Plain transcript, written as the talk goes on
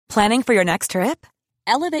Planning for your next trip?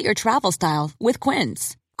 Elevate your travel style with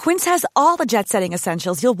Quince. Quince has all the jet-setting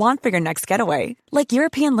essentials you'll want for your next getaway, like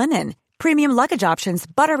European linen, premium luggage options,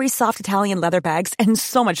 buttery soft Italian leather bags, and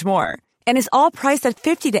so much more. And is all priced at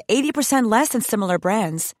 50 to 80% less than similar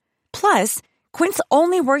brands. Plus, Quince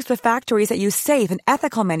only works with factories that use safe and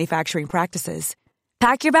ethical manufacturing practices.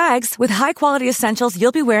 Pack your bags with high-quality essentials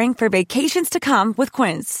you'll be wearing for vacations to come with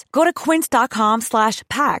Quince. Go to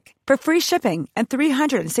quince.com/pack for free shipping and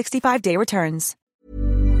 365-day returns.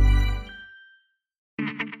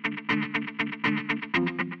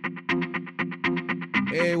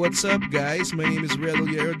 Hey, what's up, guys? My name is Red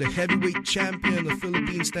Ollero, the heavyweight champion of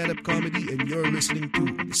Philippine stand-up comedy, and you're listening to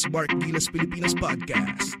the Smark Gilas-Pilipinas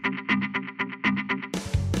podcast.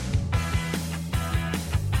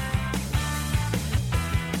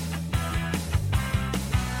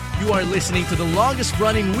 You are listening to the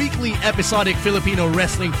longest-running weekly episodic Filipino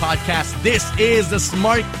wrestling podcast. This is the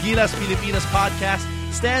Smark Gilas-Pilipinas podcast.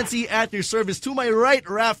 Stancy at your service. To my right,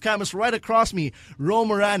 Raf Camus. Right across me, Ro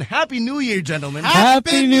Moran. Happy New Year, gentlemen.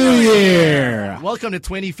 Happy New Year! Welcome to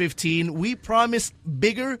 2015. We promised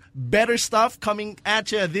bigger, better stuff coming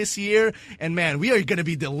at you this year. And man, we are going to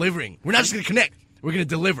be delivering. We're not just going to connect. We're going to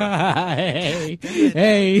deliver. Hey.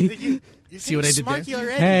 See what I did smarky there?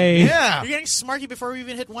 already. Hey. Yeah. You're getting smarky before we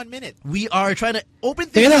even hit 1 minute. We are trying to open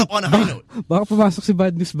things up on a high note. Baka pumasok si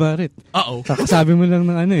Bad News Barrett. Uh-oh. Kakasabi mo lang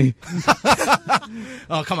ng ano eh.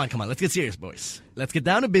 Oh, come on. Let's get serious, boys. Let's get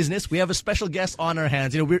down to business. We have a special guest on our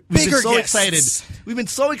hands. You know, we've been so excited. We've been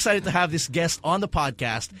so excited to have this guest on the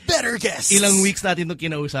podcast. Better guests. Ilang weeks natin ito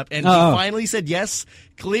kinausap. And he finally said yes,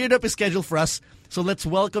 cleared up his schedule for us. So let's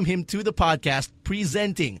welcome him to the podcast,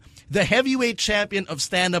 presenting the heavyweight champion of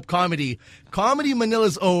stand-up comedy, Comedy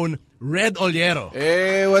Manila's own, Red Ollero.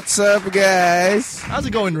 Hey, what's up, guys? How's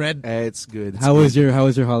it going, Red? It's good. How was your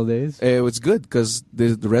holidays? It was good because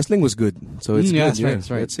the wrestling was good, so it's good. That's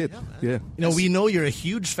right. That's it. Yeah. You know, we know you're a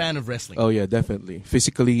huge fan of wrestling. Oh yeah, definitely,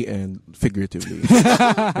 physically and figuratively.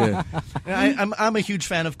 Yeah. I'm a huge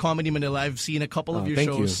fan of Comedy Manila. I've seen a couple of your thank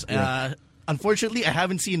shows. you. Yeah. Unfortunately, I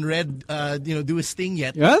haven't seen Red, do his thing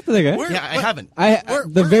yet. Yeah, talaga? Yeah, I haven't.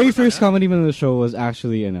 The very first Comedy Manila show was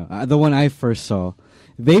actually, the one I first saw.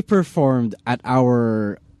 They performed at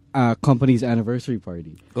our company's anniversary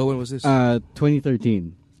party. Oh, when was this?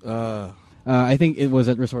 2013. I think it was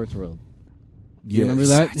at Resorts World. Do you remember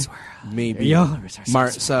that? Maybe. Yeah.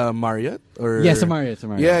 Sa Marriott? Or? Yeah, sa Marriott.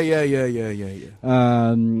 Yeah.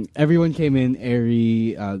 Everyone came in,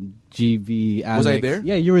 Airy, GB, Alex. Was I there?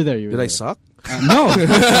 Yeah, you were there. Did I suck? No.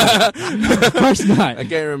 Of course not. I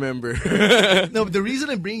can't remember. No, but the reason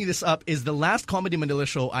I'm bringing this up is the last Comedy Manila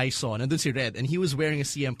show I saw, nandun si Red, and he was wearing a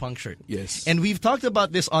CM Punk shirt. Yes. And we've talked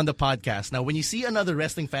about this on the podcast. Now, when you see another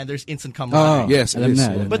wrestling fan, there's instant camaraderie. Yes, it is.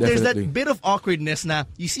 Na. But there's that bit of awkwardness na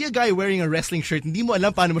you see a guy wearing a wrestling shirt, hindi mo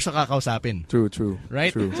alam paano mo siya kakausapin. True.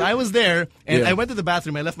 Right? True. So I was there, and I went to the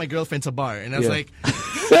bathroom. I left my girlfriend's a bar, and I was like,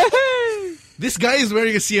 this guy is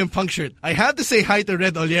wearing a CM Punk shirt. I have to say hi to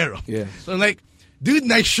Red Ollero. Yeah. So I'm like, dude,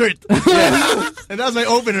 nice shirt. And that was my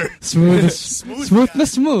opener. Smooth.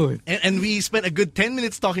 And we spent a good 10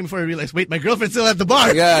 minutes talking before I realized, wait, my girlfriend's still at the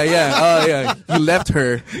bar. Yeah. Oh, yeah. You left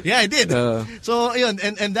her. Yeah, I did. So,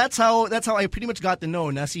 and that's how I pretty much got to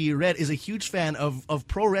know Nasi Red is a huge fan of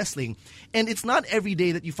pro wrestling. And it's not every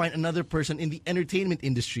day that you find another person in the entertainment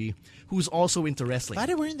industry who's also into wrestling.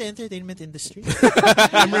 Why we're in the entertainment industry?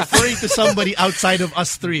 I'm referring to somebody outside of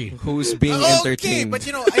us three. Who's being entertained. Okay,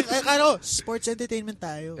 but I know, sports entertainment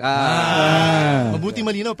tayo. Mabuti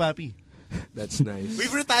malinaw, papi. That's nice.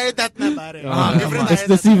 We've retired that na, pare.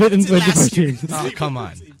 Let's leave it in 2014. Oh,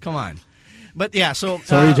 come on. But yeah, so...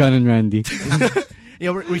 Sorry, John and Randy. Yeah,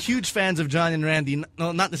 we're huge fans of John and Randy.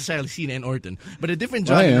 No, not necessarily Cena and Orton, but a different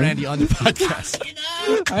John and Randy on the podcast.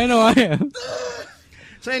 I know I am.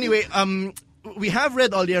 So anyway, we have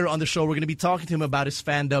Red Ollero on the show. We're going to be talking to him about his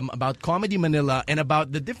fandom, about Comedy Manila, and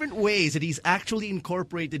about the different ways that he's actually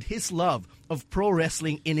incorporated his love of pro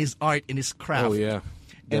wrestling in his art, in his craft. Oh, yeah.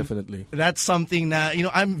 Definitely. And that's something that,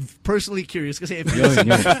 I'm personally curious. Because if you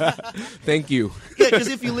Thank you. Yeah, because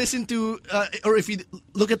if you listen to, or if you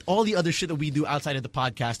look at all the other shit that we do outside of the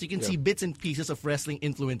podcast, you can see bits and pieces of wrestling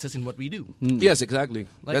influences in what we do. Yes, exactly.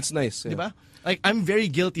 Like, that's nice. Yeah. Diba? Like, I'm very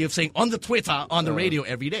guilty of saying on the Twitter, on the radio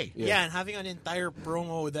every day. Yeah, and having an entire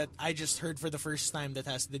promo that I just heard for the first time that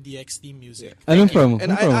has the DX theme music. Anong promo?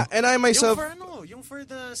 And I myself... Yung for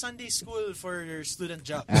the Sunday school for your student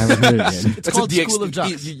job. I haven't heard it yet. It's called School of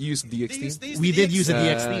Jocks. You use DX theme? We did use a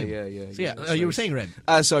DX theme. Yeah. So you were saying, Red.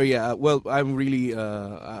 Sorry, yeah. Well, I'm really...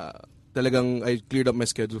 talagang I cleared up my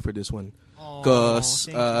schedule for this one. Because,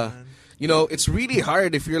 it's really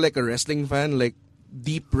hard if you're like a wrestling fan, like,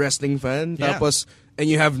 deep wrestling fan. Yeah. Tapos, and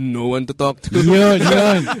you have no one to talk to. Yun.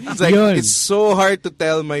 It's like, Yun. it's so hard to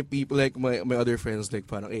tell my people, like my other friends, like,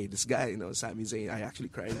 parang, hey, this guy, Sami Zayn, I actually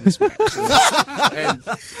cried in this match. And,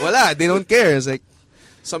 voila, they don't care. It's like,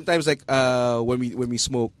 sometimes, like, when we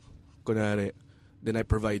smoke, kunwari, then I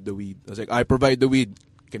provide the weed. I was like, I provide the weed.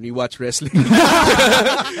 Can we watch wrestling?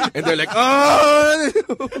 And they're like, oh!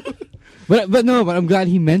 But I'm glad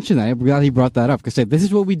he mentioned that. I'm glad he brought that up because this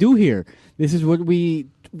is what we do here. This is what we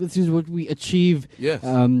achieve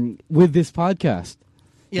with this podcast.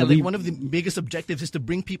 Yeah, like one of the biggest objectives is to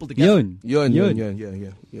bring people together. Yeah.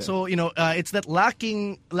 So, it's that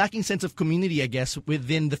lacking sense of community, I guess,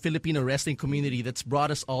 within the Filipino wrestling community that's brought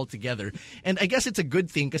us all together. And I guess it's a good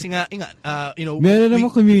thing kasi nga, Meron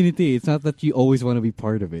namang community. It's not that you always want to be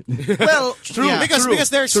part of it. Well, True, yeah, because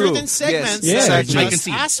there are certain segments Yes. that are Yes. I just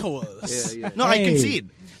concede. assholes. Yeah. No, I Hey. concede.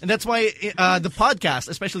 And that's why the podcast,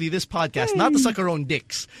 especially this podcast, not to suck our own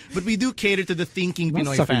dicks, but we do cater to the thinking Not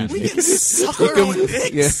Pinoy sucking fan. your We can suck our own dicks.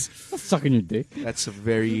 Yeah. Not sucking your dick. That's a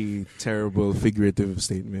very terrible figurative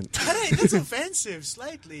statement. Taray, that's offensive,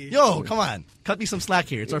 slightly. Yo, come on. Cut me some slack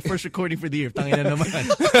here. It's our first recording for the year. Tangina naman.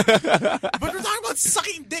 But we're talking about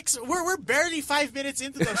sucking dicks. We're barely 5 minutes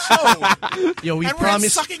into the show. Yo, we and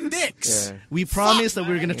promised we're sucking dicks. Yeah. we promised that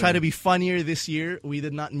we were going to try to be funnier this year. We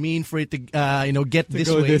did not mean for it to get this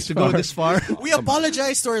go way, this to go far. this far. We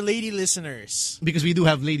apologize to our lady listeners. Because we do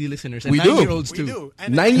have lady listeners and We do. 9-year-olds We too. do.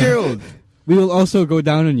 And 9-year-old. We will also go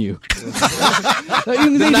down on you.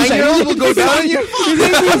 Yung The ladies, 9-year-old will go down on you.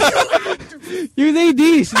 Yung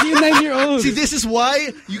ladies, yung 9-year-old. See, this is why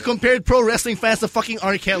you compared pro wrestling fans to fucking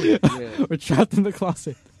R. Kelly. We're trapped in the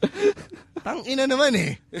closet. Tangina naman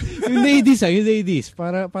eh. Yung ladies,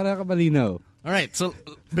 para kamalinaw. All right, so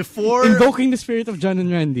before Invoking the spirit of John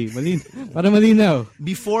and Randy. Para malinaw.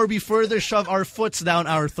 before we further shove our foots down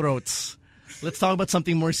our throats, let's talk about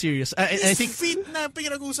something more serious. I think feet na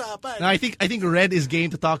pinag-usapan. I think Red is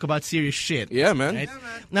game to talk about serious shit. Yeah, man. Right?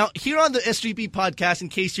 Now, here on the SGP podcast, in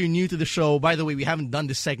case you're new to the show, by the way, we haven't done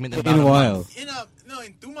this segment in In about a while. In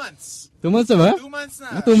 2 months. 2 months na ba? 2 months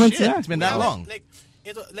na. 2 months Shit, na. it's been that long.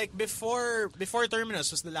 Like before Terminus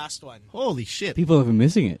was the last one. Holy shit. People have been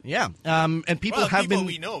missing it. Yeah. And people Well, have people been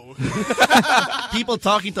we know. people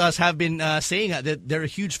talking to us have been saying that they're a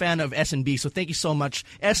huge fan of S&B. So thank you so much.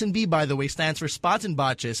 S&B, by the way, stands for Spots and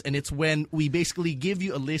Botches, and it's when we basically give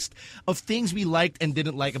you a list of things we liked and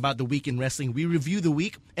didn't like about the week in wrestling. We review the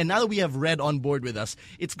week, and now that we have Red on board with us,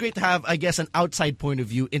 it's great to have, I guess, an outside point of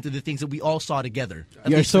view into the things that we all saw together.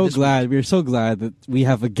 We are so glad that we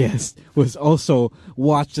have a guest who has also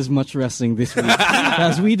watched as much wrestling this week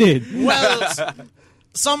as we did. Well,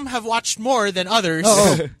 some have watched more than others.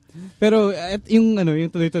 Oo. Pero yung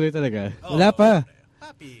tuloy-tuloy talaga. Wala pa.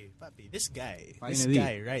 Papi, this guy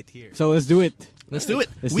Finally. right here. So let's do it. Let's do it.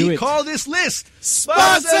 Let's we do it. call this list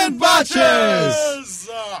Spots and Botches!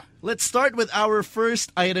 Let's start with our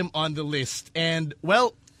first item on the list. And,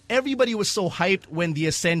 well, everybody was so hyped when the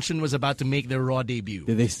Ascension was about to make their Raw debut.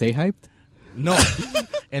 Did they stay hyped? No.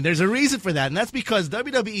 And there's a reason for that, and that's because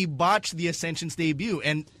WWE botched the Ascension's debut,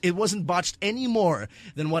 and it wasn't botched any more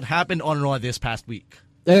than what happened on Raw this past week.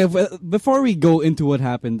 Before we go into what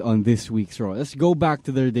happened on this week's Raw, let's go back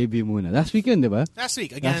to their debut muna. Last weekend, di ba? Last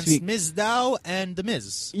week against week. Ms. Dow and The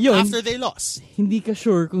Miz. Yun. After they lost. Hindi ka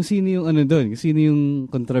sure kung sino yung kung sino yung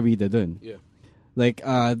kontrabida dun. Yeah. Like,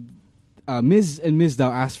 Miz and Ms.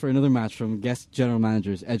 Dow asked for another match from guest general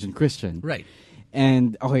managers Edge and Christian. Right.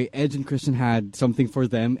 And, okay, Edge and Christian had something for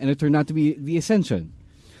them, and it turned out to be the Ascension.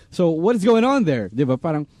 So, what is going on there? Diba?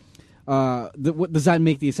 Parang, what does that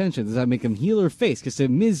make the Ascension? Does that make them heel or face? Because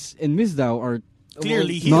Miz and Ms. Dow are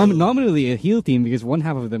Clearly heel. Nominally a heel team because one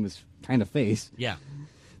half of them is kind of face. Yeah.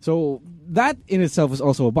 So, that in itself is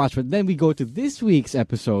also a botch. But then we go to this week's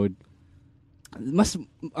episode.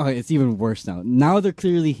 It's even worse now. Now they're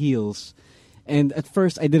clearly heels. And at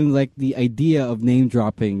first, I didn't like the idea of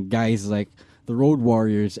name-dropping guys like the Road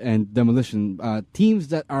Warriors and Demolition, teams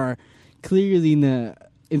that are clearly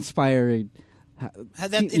inspired.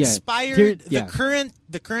 That inspired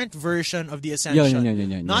the current version of the Ascension.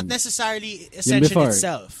 Yeah. Not necessarily Ascension before.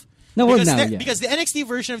 itself. No, because, well, now, yeah. because the NXT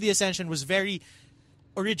version of the Ascension was very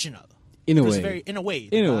original. In a It was way. very, in a way.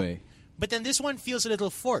 In a diba? way. But then this one feels a little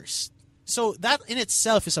forced. So that in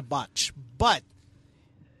itself is a botch. But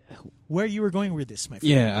where you were going with this, my friend?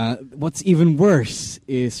 Yeah, what's even worse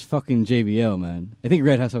is fucking JBL, man. I think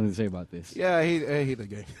Red has something to say about this. Yeah, I hate that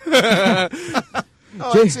guy.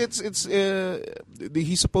 No,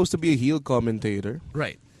 he's supposed to be a heel commentator.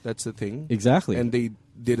 Right. That's the thing. Exactly. And they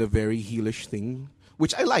did a very heelish thing,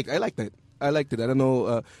 which I like. I like that. I liked it. I don't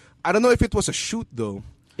know if it was a shoot though.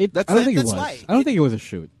 I don't think it That's was. why. I don't think it was a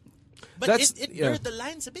shoot. But That's- it yeah. blurred the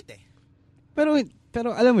lines a bit eh.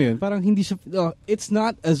 Pero alam mo yun, parang hindi siya, it's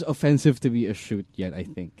not as offensive to be a shoot yet, I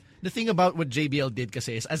think. The thing about what JBL did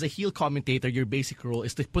kasi is, as a heel commentator, your basic role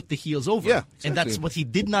is to put the heels over. Yeah, And that's exactly. what he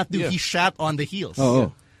did not do. Yeah. He shat on the heels.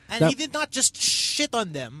 Oh. And he did not just shit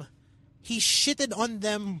on them. He shitted on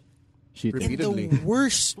them Shit. in Repeatedly. the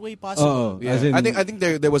worst way possible. Yeah. As in- I think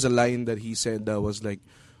there was a line that he said that was like,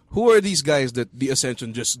 "Who are these guys that the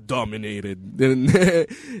Ascension just dominated?" Then,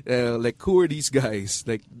 like, who are these guys?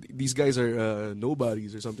 Like, these guys are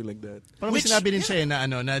nobodies or something like that. Parang may sinabi din siya na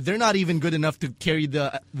they're not even good enough to carry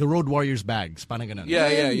the Road Warriors bags. Parang ganun.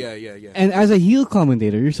 Yeah. And as a heel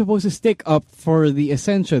commentator, you're supposed to stick up for the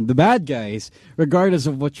Ascension, the bad guys, regardless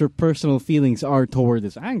of what your personal feelings are toward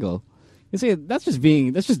this angle. You say that's just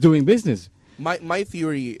doing business. My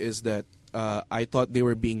theory is that I thought they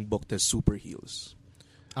were being booked as super heels.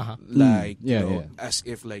 Uh-huh. Like, Yeah, you know, yeah. as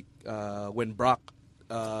if like when Brock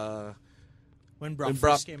When Brock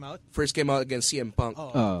Brock first came out. against CM Punk,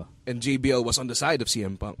 Uh, and JBL was on the side of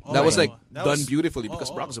CM Punk. Oh, that was yeah. like That done was- beautifully because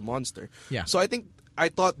Brock is a monster. Yeah. So I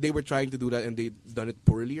thought they were trying to do that and they done it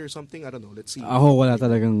poorly or something. I don't know. Let's see. wala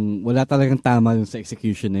talagang tama dun sa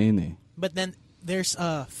execution na yun eh. But then there's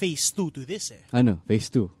phase 2 to this eh. Ano, phase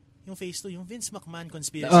 2. Yung phase 2, yung Vince McMahon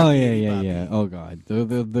conspiracy. Oh theory, yeah. papi. Oh god,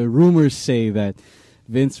 the rumors say that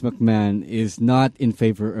Vince McMahon is not in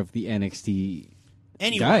favor of the NXT.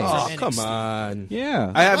 Anyone Guys. Oh, from come NXT. on.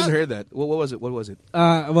 Yeah. I haven't heard that. What was it? What was it?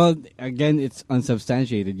 Well, again, it's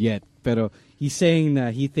unsubstantiated yet, pero he's saying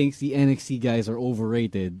that he thinks the NXT guys are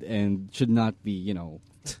overrated and should not be, Should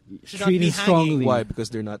not be treated hanging. strongly. Why? Because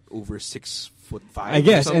they're not over 6'5". I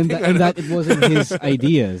guess, or and something? that it wasn't his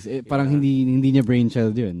ideas. Parang hindi niya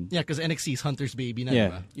brainchild yun. Yeah, because NXT is Hunter's baby na, Yeah.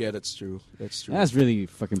 diba? Yeah, that's true. That's true. That's really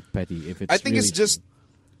fucking petty. If it's I think really it's just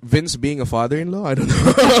Vince being a father-in-law. I don't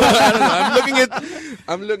know. I don't know.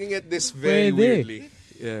 I'm looking at this very Pwede. weirdly.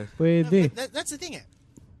 Yeah. Pwede. But that's the thing eh.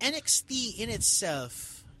 NXT in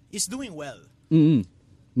itself is doing well.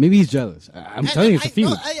 Maybe he's jealous. I'm telling you, it's a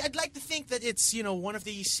feud. I'd like to think that it's, one of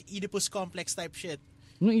these Oedipus complex type shit.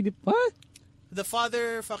 What? The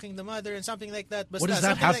father fucking the mother and something like that. What does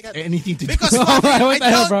Something that have like that. anything to do Because with fucking, I What the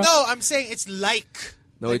hell, don't bro? know. I'm saying it's like.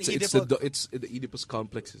 No, an it's the Oedipus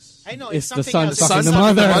complexes. I know It's the something son else. fucking It's the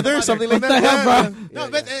something mother. else. Something like What that. the hell, Yeah, bro? yeah.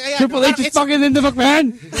 No, but Triple H is fucking into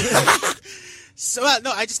McMahon. So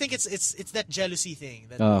no, I just think it's that jealousy thing,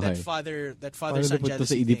 that Okay. father Paano son naput to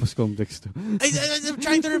sa jealousy thing. Oedipus complex to? I'm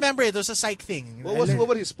trying to remember it. It was a psych thing. What was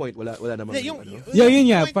his point? Wala naman. Yeah, ano? Yeah, yun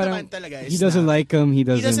nga. point Parang naman talaga he is doesn't na like him. He he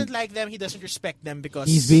doesn't. doesn't like them. He doesn't respect them because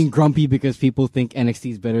He's being grumpy because people think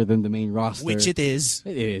NXT is better than the main roster. which it is.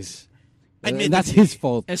 It is. Admittedly. And that's his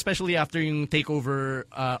fault. Especially after yung takeover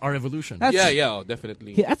our Evolution. That's, Yeah,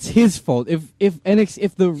 definitely. That's his fault. If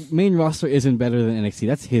the main roster isn't better than NXT,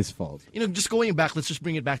 that's his fault. Just going back, let's just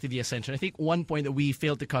bring it back to the Ascension. I think one point that we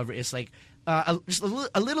failed to cover is like just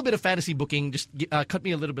a little bit of fantasy booking. Just cut me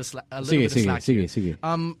a little bit of slack. Sige.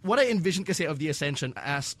 What I envisioned kasi of the Ascension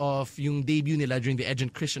as of yung debut nila during the Edge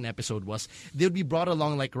and Christian episode was they would be brought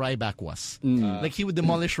along like Ryback was. Like he would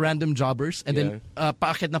demolish random jobbers and then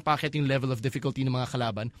paakit na paakit yung level of difficulty ng mga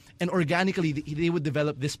kalaban, and organically they would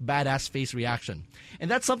develop this badass face reaction. And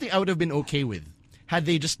that's something I would have been okay with had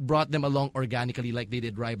they just brought them along organically like they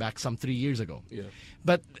did Ryback some 3 years ago. Yeah.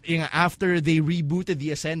 But after they rebooted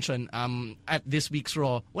the Ascension at this week's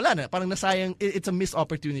Raw, wala na. Parang nasayang. It's a missed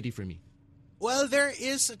opportunity for me. Well, there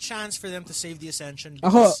is a chance for them to save the Ascension. Ako,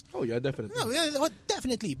 because- Oh yeah, definitely. No,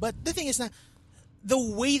 definitely. But the thing is that the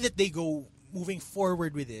way that they go moving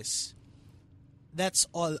forward with this, that's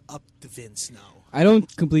all up to Vince now. I don't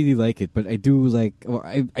completely like it, but I do like. Well,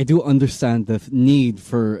 I do understand the need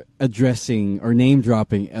for addressing or name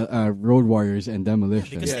dropping Road Warriors and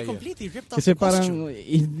Demolition. Because they Yeah. completely ripped off Kasi the costume.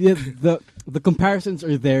 parang the comparisons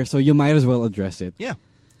are there, so you might as well address it. Yeah.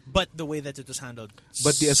 But the way that it was handled.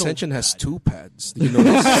 But the so Ascension has bad. 2 pads. You know,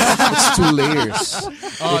 it's 2 layers.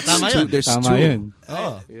 Oh, tama yun. There's Tama 2. yun.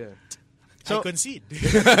 Oh. Yeah. I concede.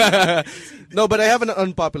 No, but I have an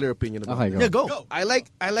unpopular opinion about Okay, it. go. Yeah, go. Go.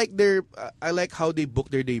 I like how they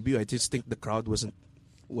booked their debut. I just think the crowd wasn't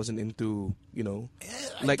into, I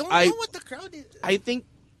don't know what the crowd is. I think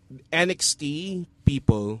NXT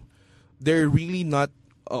people, they're really not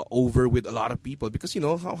over with a lot of people because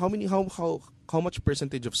how much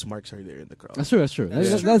percentage of Smarks are there in the crowd? That's true.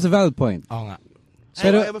 That's a valid point. Oo nga. So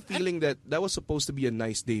I have a feeling that was supposed to be a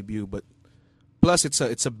nice debut, but plus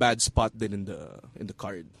it's a bad spot then in the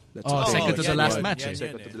card. That's second to the last match.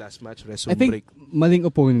 Second to the last match. I think break. maling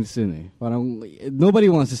opponents din eh. Parang nobody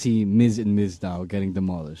wants to see Miz and Miz Dow getting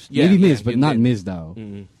demolished. Yeah, Maybe Miz, yeah, but yun not din. Miz Dow.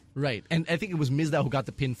 Mhm. Right, and I think it was Mizda who got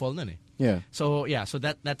the pinfall, nun eh. Yeah. So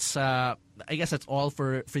that's I guess that's all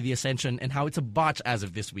for the Ascension and how it's a botch as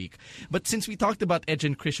of this week. But since we talked about Edge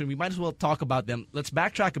and Christian, we might as well talk about them. Let's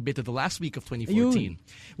backtrack a bit to the last week of 2014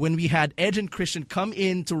 when we had Edge and Christian come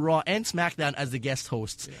in to Raw and SmackDown as the guest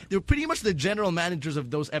hosts. Yeah. They were pretty much the general managers of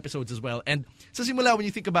those episodes as well. And sa simula, when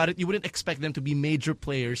you think about it, you wouldn't expect them to be major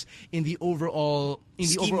players in the overall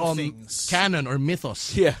canon or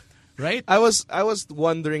mythos. Yeah. Right? I was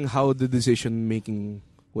wondering how the decision making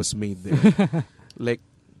was made there. Like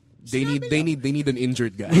they need an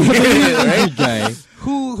injured guy. Right?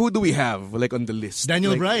 Who do we have like on the list?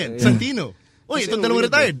 Daniel like, Bryan, Santino. Oy, itong dalawang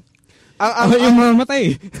retired. Yung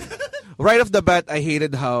mamatay. Right off the bat, I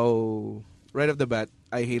hated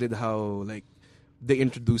how like they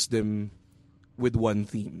introduced them with one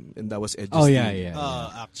theme, and that was Edge's theme.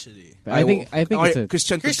 Actually. I think it's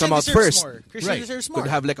Christian could come out first. Christian deserves more. Could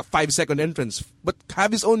have like a 5-second entrance, but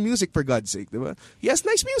have his own music for God's sake. Diba? He has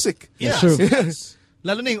nice music. Yeah. True.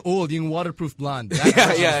 Lalo na yung old, yung waterproof blonde.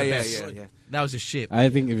 Yeah. That was his shit. I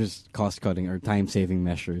think it was cost-cutting or time-saving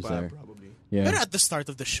measures there. Probably. Yeah. But at the start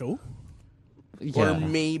of the show? Or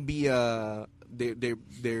maybe they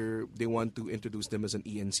want to introduce them as an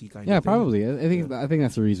ENC kind of thing. Probably. I think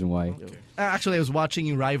that's the reason why. Okay. Actually, I was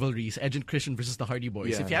watching Rivalries, Edge and Christian versus the Hardy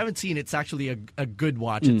Boys. Yeah. If you haven't seen it, it's actually a good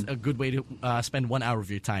watch. It's a good way to spend 1 hour of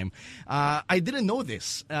your time. I didn't know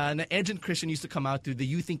this. Edge and Christian used to come out to the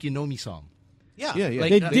You Think You Know Me song. Yeah. Yeah. Like,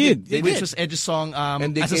 they did. Which was Edge's song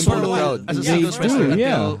and they as a came solo, proud. as a singles wrestler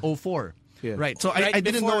until 04. Yeah. Right, so I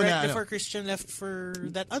didn't know that. Before Christian left for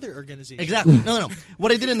that other organization. Exactly. No.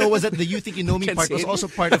 What I didn't know was that the You Think You Know Me part was also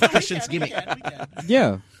part of Christian's gimmick. We can.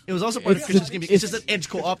 Yeah. It was also part of Christian's gimmick. It's just that Edge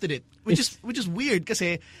co-opted it, which is weird.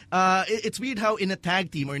 Kasi it's weird how in a tag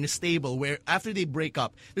team or in a stable where after they break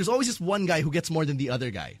up, there's always this one guy who gets more than the other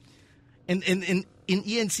guy. And in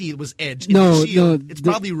ENC it was Edge. In the Shield, it's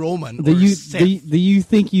probably Roman or Seth. The You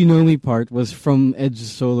Think You Know Me part was from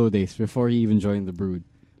Edge's solo days before he even joined the Brood.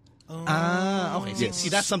 Okay. See,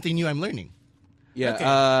 that's something new I'm learning.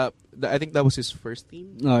 Yeah. Okay. I think that was his first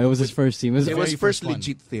theme. No, it was his first team. It was very first first one.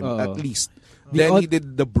 legit theme, Oh. at least. The Then odd- he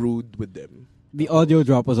did the Brood with them. The audio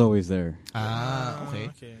drop was always there. Okay.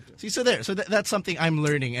 Okay. See, so there, that's something I'm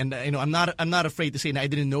learning, and I'm not afraid to say that I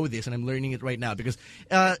didn't know this, and I'm learning it right now because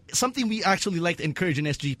something we actually like to encourage in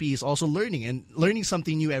SGP is also learning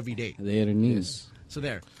something new every day. They are news. So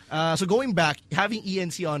there. So going back, having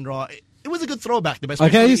ENC on Raw, it was a good throwback. Okay,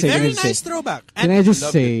 can I just say, Very nice throwback. Can I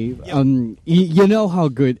just say, you know how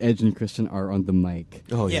good Edge and Christian are on the mic.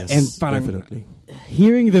 Oh Yes. yes, And parang definitely.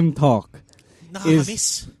 hearing them talk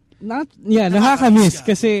Nakakamiss. nakakamiss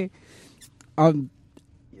kasi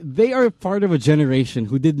they are part of a generation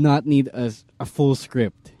who did not need a full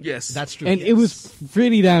script. Yes, That's true. And it was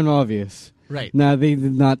pretty damn obvious. Right. Nah, they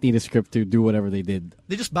did not need a script to do whatever they did.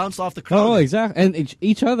 They just bounced off the crowd. Oh, exactly. And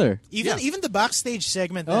each other. Even the backstage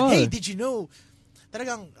segment. Oh. Hey, did you know?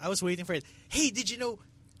 Talagang, I was waiting for it. Hey, did you know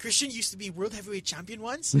Christian used to be World Heavyweight Champion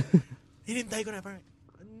once? Hinintay ko na parang,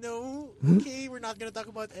 no, okay, we're not gonna talk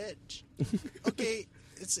about Edge. Okay,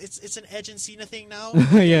 it's an Edge and Cena thing now.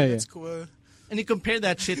 Yeah. That's cool. And you compare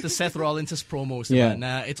that shit to Seth Rollins' promos. Yeah.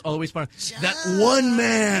 Diba? It's always part that one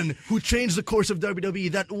man who changed the course of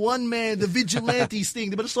WWE. That one man, the vigilantes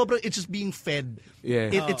thing. But it's just being fed.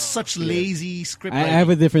 Yeah. It's such lazy script. I have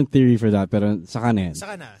a different theory for that, pero saka na yan.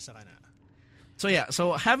 Saka na. So yeah,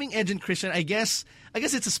 so having Edge and Christian, I guess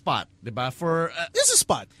it's a spot, diba? For This is a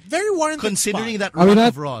spot. Very warranted considering spot. that Are we run not-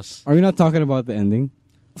 of Ross. Are we not talking about the ending?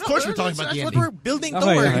 Of course, we're talking about the That's ending. what we're building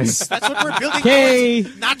Okay, towards. okay. That's what we're building Okay.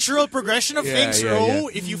 towards. Natural progression of things, Ro.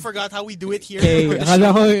 If you forgot how we do it here. Okay, for the akala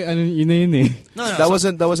show. ko, yun na yun eh. No, that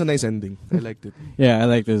was a nice ending. I liked it. Yeah, I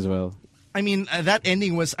liked it as well. I mean, that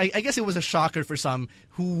ending was, I guess it was a shocker for some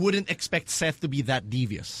who wouldn't expect Seth to be that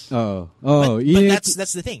devious. But yeah.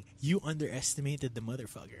 that's the thing. You underestimated the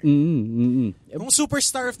motherfucker. Mm. Kung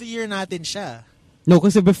superstar of the year natin siya. No,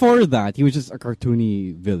 because before that, he was just a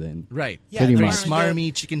cartoony villain. Right. Yeah, Pretty Very much.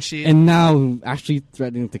 smarmy, chicken shit. And now, actually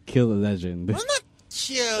threatening to kill a legend. Well, not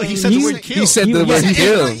kill. He said the word kill. He said the He- word yeah,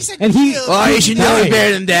 kill. He said And he- kill. Oh, you should know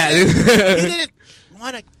better than that. He didn't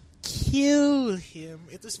want to kill him.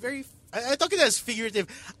 It was very... I took it as figurative.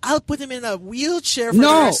 I'll put him in a wheelchair for the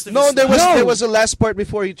No, rest of No, his there life. was a last part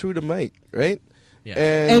before he threw the mic, right? Yeah.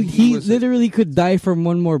 And he was- literally could die from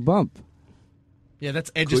one more bump. Yeah,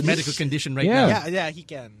 that's Edge's Could he? medical condition right Yeah. now. Yeah, he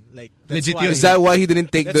can. Like, that's Legit why- yun. Is that why he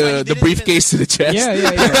didn't take That's why he the didn't briefcase to the chest?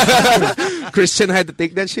 Yeah. Christian had to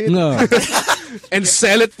take that shit No. and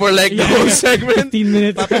sell it for like the whole segment. 15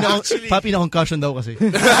 minutes. Papi na concussion daw kasi.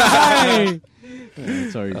 Hi.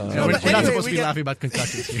 Sorry. we're but not anyway, supposed to we be get- laughing about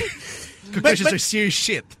concussions here. Concussions are serious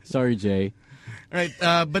shit. Sorry, Jay. Right,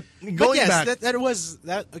 but going yes, back... that was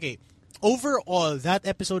that. Okay, overall, that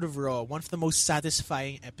episode of Raw, one of the most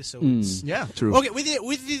satisfying episodes. Yeah. True. Okay,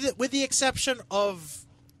 with the exception of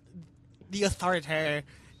the authoritarian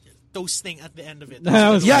toasting at the end of it. That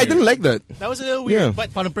was Yeah, I weird. didn't like that. That was a little weird. Yeah.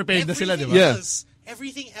 But Parang prepared na sila, everything diba? else,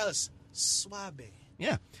 everything else, suave.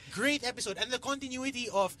 Yeah. Great episode. And the continuity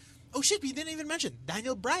of, oh shit, we didn't even mention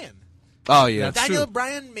Daniel Bryan. Oh, yeah. That's Daniel true.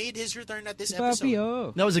 Bryan made his return at this Papi, episode.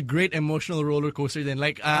 oh. That was a great emotional roller coaster then.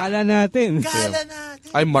 Like, Kala natin. Gala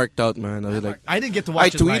natin. I marked out, man. I was like, I didn't get to I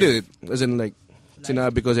watch it live. tweeted it. As in, like,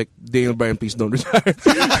 sinabi ko, like, Daniel Bryan, please don't retire.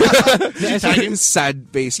 Sad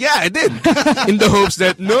face. Yeah, I did. In the hopes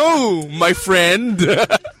that, no, my friend.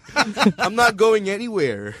 I'm not going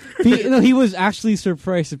anywhere. He was actually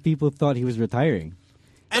surprised that people thought he was retiring.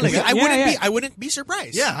 And I wouldn't be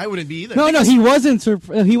surprised. Yeah, I wouldn't be either. No, he wasn't.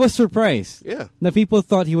 He was surprised. Yeah. The people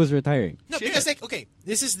thought he was retiring. No, because like, okay,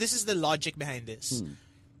 this is the logic behind this.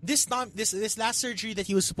 This last surgery that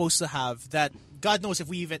he was supposed to have, that God knows if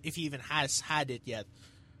he even has had it yet,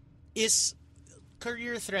 is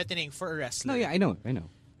career threatening for a wrestler. No, yeah, I know.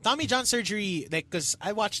 Tommy John surgery, like, because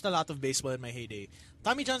I watched a lot of baseball in my heyday.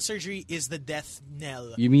 Tommy John surgery is the death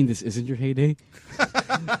knell. You mean this isn't your heyday?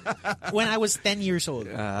 When I was 10 years old.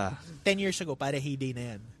 10 years ago, para heyday na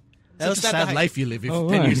yan. Such a sad life you live if 10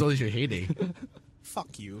 wow. years old is your heyday.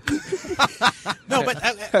 Fuck you. No, but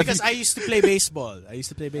because I used to play baseball.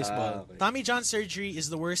 Tommy John surgery is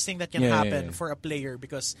the worst thing that can happen for a player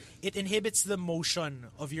because it inhibits the motion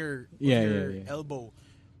of your elbow.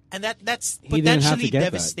 And that's He didn't have to potentially get that.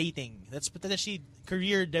 devastating. That's potentially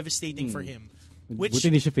career devastating for him. Which Buti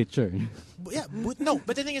hindi siya picture. yeah,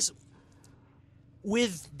 but the thing is,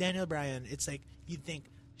 with Daniel Bryan, it's like you'd think,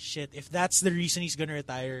 shit, if that's the reason he's gonna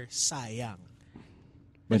retire, sayang.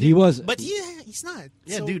 But he was. But he's not.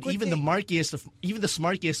 Yeah, So, dude, good even thing. the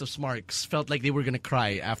smarkiest of smarks felt like they were gonna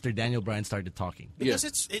cry after Daniel Bryan started talking. Because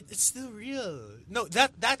it's still real. No,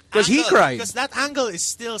 that 'Cause he cried. Because that angle is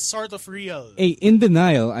still sort of real. Hey, in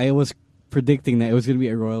denial, I was predicting that it was going to be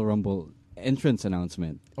a Royal Rumble entrance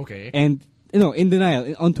announcement. Okay. And, in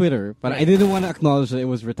denial on Twitter, but I didn't want to acknowledge that it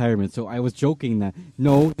was retirement. So I was joking that,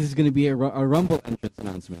 no, this is going to be a Rumble entrance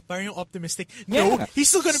announcement. Parang yung optimistic. No, he's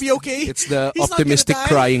still gonna be okay. It's the He's not optimistic gonna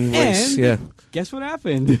die. crying voice. And Yeah. guess what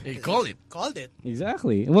happened? Hey, call it. Called it.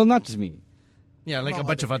 Exactly. Well, not just me. Yeah, like a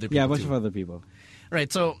bunch of other people. Yeah, a bunch too. of other people.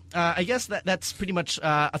 Right, so I guess that's pretty much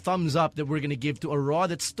a thumbs up that we're going to give to a Raw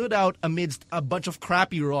that stood out amidst a bunch of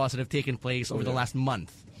crappy Raws that have taken place over the last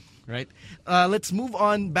month. Right, let's move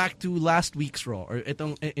on back to last week's Raw, or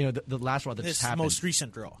the last Raw that This just happened. most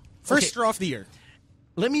recent Raw. First Raw of the year.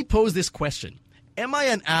 Let me pose this question. Am I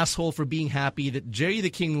an asshole for being happy that Jerry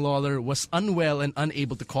the King Lawler was unwell and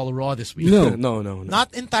unable to call Raw this week? No. No.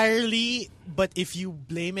 Not entirely, but if you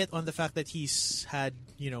blame it on the fact that he's had,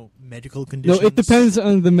 medical No, conditions. it depends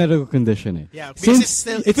on the medical condition. Yeah, because Since it's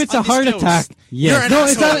still- if it's a heart undisclosed. attack, You're yes. an No,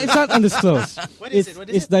 asshole. it's not undisclosed. What is it? What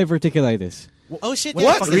is It's it? diverticulitis. Oh shit! What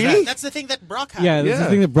Yeah, the fuck that's, is that? that's the thing that Brock had. Yeah, that's Yeah. the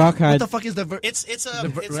thing that Brock What had. the fuck is the... It's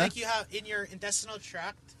like you have in your intestinal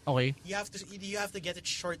tract. Okay. You have to get it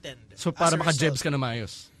shortened. So as para a maka-jebs result. ka na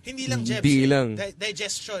maayos. Hindi lang jebs. Hindi eh. lang.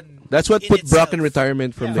 Digestion. That's what in put Brock itself. in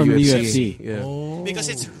retirement from, From the the UFC. UFC. Yeah. Oh. Because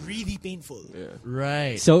it's really painful.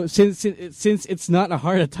 Right. So since it's not a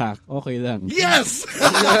heart attack, okay then. Yes!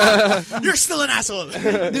 You're still an asshole.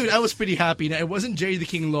 Dude, I was pretty happy. Now, it wasn't Jerry the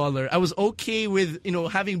King Lawler. I was okay with,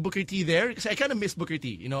 having Booker T there because I kind of miss Booker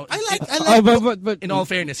T, I like. But In all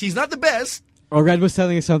fairness, he's not the best. Red was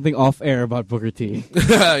telling us something off air about Booker T.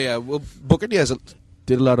 Yeah. Well, Booker T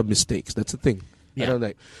did a lot of mistakes. That's the thing. Yeah. I don't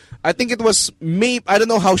like. I think it was I don't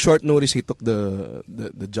know how short notice he took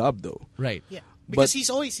the job though. Right. Yeah. Because But- he's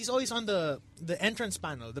always on the entrance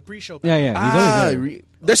panel, the pre-show panel. Yeah, he's always there.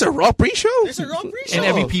 There's a Raw pre-show. There's a Raw pre-show. And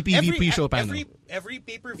every PPV pre-show panel. Every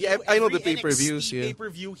pay-per-view. Yeah, I know the every pay-per-views, NXT yeah.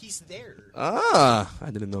 pay-per-view, he's there. I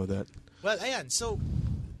didn't know that. Well, ayan. So,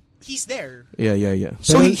 he's there. Yeah.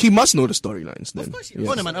 So he must know the storylines then. Of course he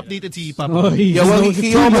Yeah. Oh naman, updated si Papa. Oh, Yeah, well, knows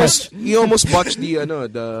he too almost much. he almost botched the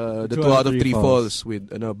 2 out of 3 falls. falls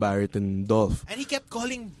with Barrett and Dolph. And he kept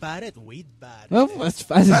calling Barrett Wade Barrett. Well, that's his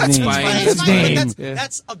name. fine. That's his It's fine, name. but Yeah.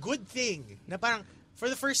 that's a good thing. Na parang, for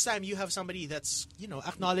the first time, you have somebody that's,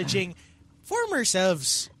 acknowledging former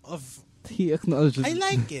selves of... He acknowledges I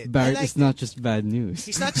like it. Barrett I like is not just bad news.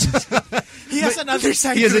 He's not just... he has another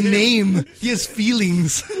side He has to a him. name. He has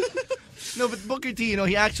feelings. No, but Booker T,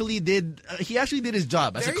 he actually did his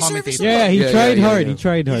job as a Very commentator. serviceable. Yeah, he Yeah, tried yeah, hard. yeah. He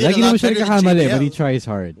tried hard. He did Lagi a lot naman siya better than nagkakamali, JBL. but he tries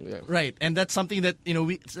hard. Right, and that's something that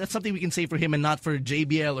that's something we can say for him and not for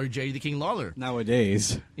JBL or Jerry the King Lawler.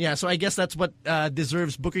 Nowadays. Yeah, so I guess that's what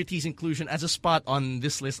deserves Booker T's inclusion as a spot on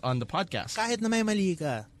this list on the podcast. Kahit na may mali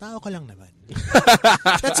ka, tao ka lang naman.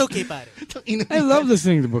 That's okay, pare. I love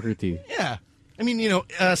listening to Booker T. Yeah, I mean,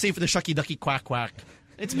 save for the Shucky Ducky Quack Quack,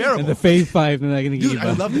 it's bearable. And the Fave 5 na lagi Dude,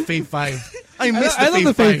 I nag-iiba. love the Fave 5. I miss I love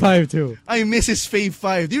the Fave 5 too. I miss his Fave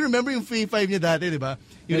 5. Do you remember yung Fave 5 niya dati, di ba?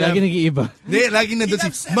 Lagi nag-iiba. Hindi, lagi nandun He'd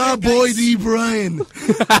have si, seven my boy guys. D. Brian.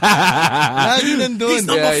 Lagi nandun. He's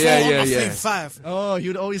number 4 yeah, of yeah. Fave 5. Oh, he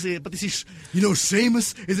would always say, but this is,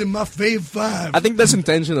 Seamus is in my Fave 5. I think that's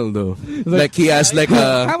intentional though. Like he has like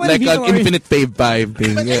How many an people are- infinite fave vibe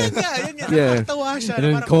thing. But Yeah. yun nga. Yeah. Nakakatawa siya. And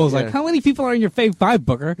then Parang- Cole's like, how many people are in your Fave 5,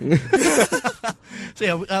 Booker? So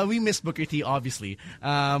yeah, we miss Booker T, obviously.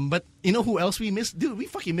 But you know who else we miss? Dude, we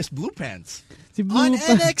fucking miss Blue Pants. Si Blue On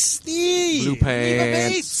pa- NXT. Blue Leva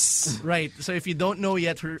Pants. Bates. Right. So if you don't know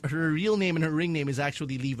yet, her real name and her ring name is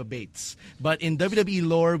actually Leva Bates. But in WWE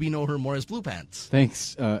lore, we know her more as Blue Pants.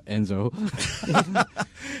 Thanks, Enzo.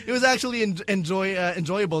 It was actually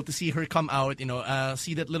enjoyable to see her come out,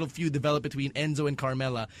 see that little feud develop between Enzo and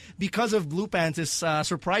Carmella because of Blue Pants'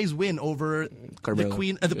 surprise win over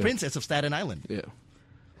Carmella. the princess of Staten Island. Yeah.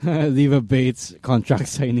 Leva Bates contract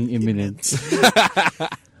signing imminent.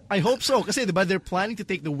 I hope so, kasi diba, they're planning to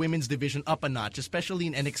take the women's division up a notch, especially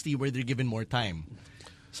in NXT where they're given more time.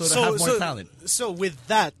 So to have more talent. So with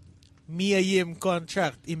that, Mia Yim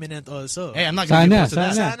contract imminent also. Hey, I'm not going to be Sana, opposed to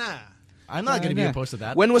that. sana. Sana. I'm not going to be Sana. opposed to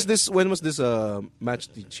that. When was this match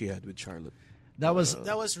that she had with Charlotte? That was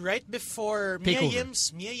That was right before Mia Takeover.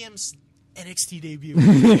 Yim's NXT debut.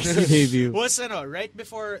 NXT debut. Was right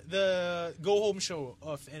before the go home show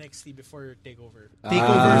of NXT before Takeover.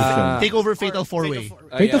 Takeover Fatal 4-Way.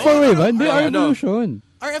 Fatal 4-way ba? Hindi, Our Evolution.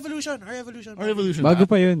 Our Evolution. Or Evolution. Bago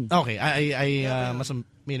pa yun. Okay, I must have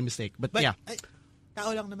made a mistake. But yeah.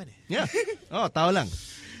 Tao lang naman eh. Yeah. Oh, tao lang.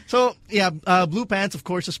 So, yeah, Blue Pants, of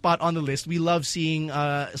course, a spot on the list. We love seeing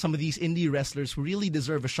some of these indie wrestlers who really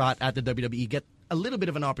deserve a shot at the WWE get a little bit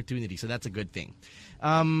of an opportunity, so that's a good thing.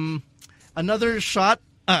 Another spot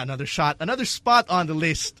on the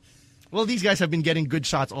list. Well, these guys have been getting good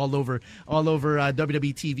shots all over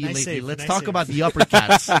WWE TV Nice lately. save, Let's nice talk save. about the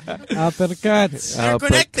Uppercats. Uppercuts. They're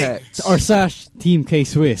connecting. Or Sash Team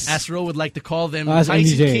K-Swiss. As Ro would like to call them, As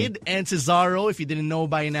Tyson NJ. Kidd and Cesaro. If you didn't know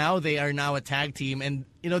by now, they are now a tag team, and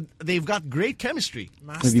they've got great chemistry.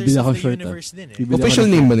 Masters Bibili of ako the shirt, Universe din eh. Bibili ako Official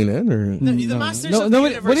ng- name ba nila? Or? The Masters No, of the no,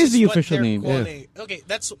 Universe what is the what official they're name? calling. Okay,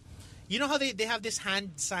 that's... You know how they have this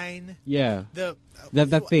hand sign? Yeah. The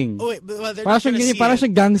That thing. Oh wait, well, they're Para not gonna siyang, see para it.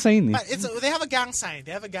 siyang gang sign eh. But they have a gang sign.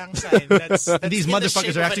 They have a gang sign. That's These in the motherfuckers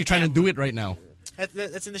shape are of actually an trying to M. do it right now.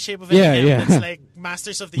 That's in the shape of Yeah, an M. yeah. That's like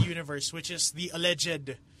Masters of the Universe, which is the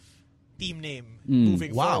alleged team name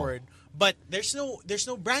moving Wow. forward. But there's no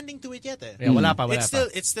branding to it yet. Eh. Yeah, wala pa. It's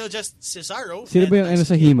still just Cesaro. Sino ba yung and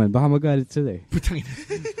sa He-Man? Baka magalit sila eh.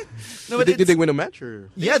 No, but Did they win a match or?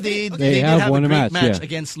 yeah, they They did have have won a a great match, yeah.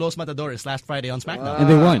 against Los Matadores last Friday on SmackDown. And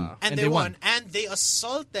they won. And they won. And they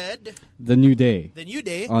assaulted The New Day. the New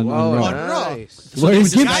Day On Wow, Raw. on Raw. nice. Wearing they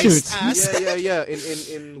gimp Disguised suits. as Yeah.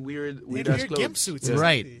 In weird weird ass clothes. gimp suits. Yeah.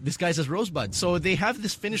 Right, disguised as Rosebud. So they have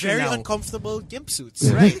this finisher Very now. uncomfortable gimp suits.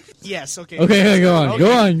 Right. Yes. Okay. Okay, go on.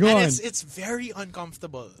 Go on. And it's very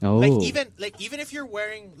uncomfortable. Oh. Even if you're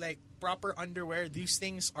wearing like proper underwear, these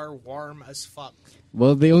things are warm as fuck.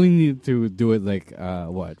 Well, they only need to do it like,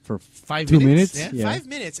 for 5 2 minutes? minutes? Yeah. 5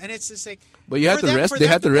 minutes, and it's just like. But you have for to them- rest. for They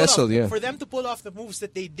them had to pull wrestle. off- Yeah. For them to pull off the moves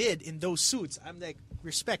that they did in those suits, I'm like,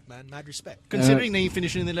 respect, man, mad respect. Considering na yung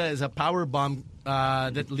finisher nila is a power bomb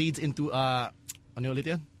that leads into ano ulit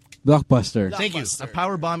yan? Blockbuster. Thank you. A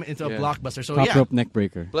power bomb into a Yeah. blockbuster. So Top yeah. rope neck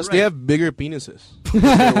breaker. Plus, Right. they have bigger penises.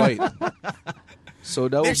 They're white. So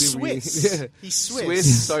that They're would be Swiss. Really, yeah. He's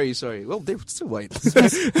Swiss. Sorry. Well, they're still white.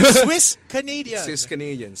 Swiss Canadian. Cis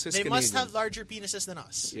Canadian. They must have larger penises than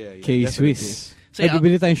us. Yeah. K-Swiss. So, Ay, yeah.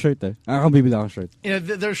 bibili tayong shirt eh. Ako bibili akong shirt.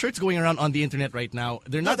 There are shirts going around on the internet right now.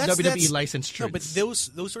 They're not WWE licensed shirts. No, but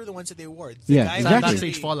those were the ones that they wore. Yeah, guys exactly. actually-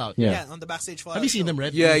 Backstage Fallout. Yeah. on the backstage fallout. Have you seen them, show.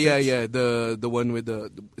 Red? Yeah. The one with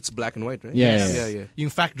it's black and white, right? Yeah. Yeah. Yung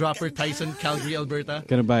fact dropper Tyson, Calgary, Alberta.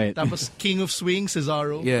 Gonna buy it. Tapos King of Swing,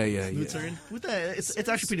 Cesaro. Yeah. Lutheran. Puta, it's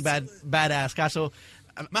actually pretty badass. Kaso,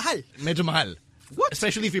 Mahal. medyo mahal. What?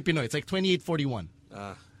 Especially if you're Pinoy. It's like $28.41.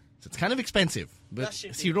 So it's kind of expensive. But Plus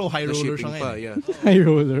shipping. si Ro, high The roller shipping siya pa, ngayon. yeah. High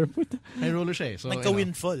roller. Puta. High roller siya eh. So,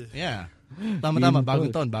 Nagka-windfall. Yeah. Tama,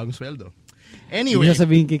 bagong Windfall. taon, bagong sweldo. Anyway, Hindi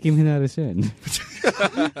sasabihin kay Kim Hinares yan.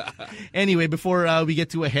 anyway, before we get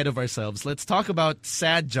too ahead of ourselves, let's talk about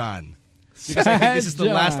Sad John. Because I think this is the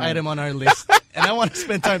Sad last John. item on our list. And I want to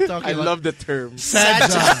spend time talking I about love the term. Sad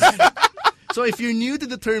John. So if you're new to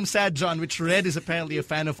the term Sad John, which Red is apparently a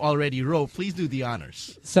fan of already, Ro, please do the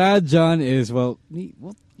honors. Sad John is, well,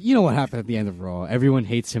 you know what happened at the end of Raw. Everyone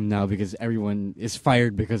hates him now because everyone is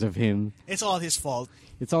fired because of him. It's all his fault.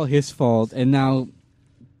 It's all his fault. And now,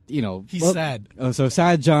 He's sad. So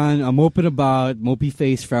Sad John, moping about, mopey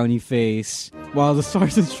face, frowny face, while the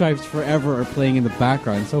Stars and Stripes Forever are playing in the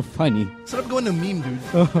background. So funny. Sarap going to meme, dude.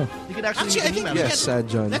 You could actually, Actually, I make a think meme we out of Yes, it. Sad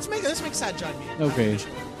John. Let's make Sad John meme. Okay.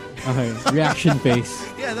 Okay. Reaction face.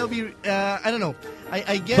 Yeah, that'll be, I don't know.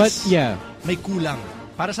 I guess But yeah. may kulang.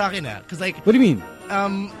 Para sa akin because like, What do you mean?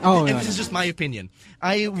 and no, this is just my opinion.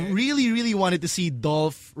 I really, really wanted to see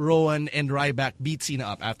Dolph, Rowan, and Ryback beat Cena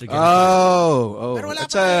up after getting Oh. Pero wala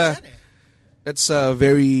That's pa rin yan eh. that's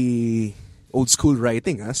very old school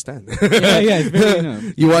writing, Stan. Yeah, it's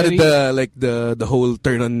very, You wanted very- the whole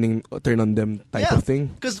turn on them type of thing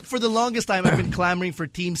Because for the longest time, I've been clamoring for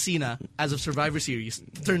Team Cena as of Survivor Series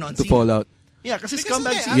to turn on to Cena. fall out. Yeah, kasi Because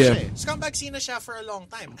Scumbag hindi, Cena. Yeah. actually, Scumbag Cena siya for a long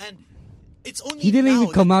time. And it's only He didn't now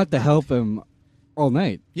even come that- out to help him all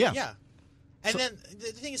night. Yeah. Yeah. And then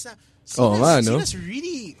the thing is that Oh, Cena's, no? Cena's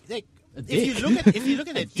really like if dick. you look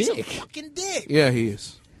at it, he's a dick. fucking dick. Yeah, he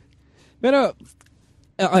is. But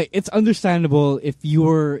it's understandable if you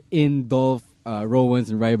were in Dolph, Rowan's,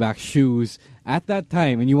 and Ryback's shoes at that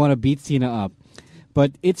time and you want to beat Cena up.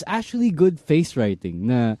 But it's actually good face writing.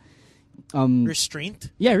 Na,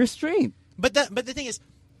 Restraint. yeah, restraint. But the thing is,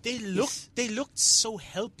 they looked so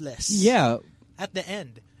helpless. Yeah. At the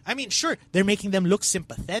end. I mean, sure, they're making them look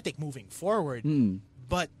sympathetic moving forward.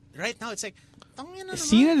 But right now it's like tangina naman.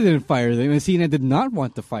 Cena didn't fire them, and Cena did not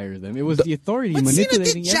want to fire them. It was the authority But Cena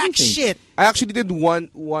manipulating did jack everything. shit. I actually did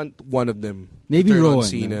want one of them. Maybe to turn on Rowan,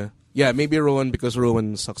 Cena. no? Yeah, maybe Rowan because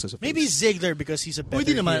Rowan sucks as a face. Maybe Ziggler because he's a better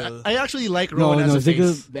Pwede naman. heel. I actually like No, Rowan no, as a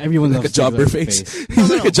Ziggler, face. everyone like a loves jobber Ziggler's face. He's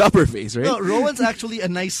like a jobber face, right? No, Rowan's actually a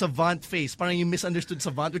nice savant face. Parang yung misunderstood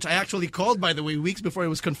savant, which I actually called, by the way, weeks before it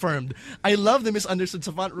was confirmed. I love the misunderstood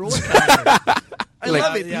savant Rowan character. I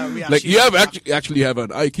love it. Yeah, we Like you have actually have an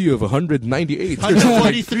IQ of 198.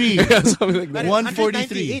 143. Yeah, something like that.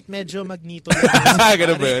 143. 198, medyo Magneto.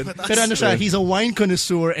 Ganun ba yun? Pero ano siya, he's a wine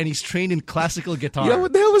connoisseur and he's trained in classical guitar. Yeah,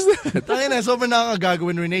 what the hell was that? Tayo na, sobrang nakakagago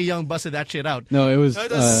when Renee Young busted that shit out. No, it was, No,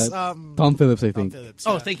 it was, Tom Phillips, I think. Phillips,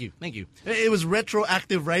 Oh, yeah. thank you. It was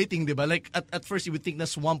retroactive writing, diba? Like, at first you would think na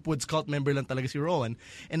Swampwood's cult member lang talaga si Rowan.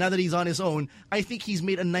 And now that he's on his own, I think he's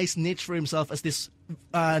made a nice niche for himself as this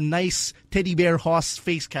nice teddy bear hoss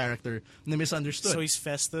face character na misunderstood. So he's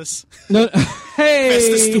Festus. No, hey!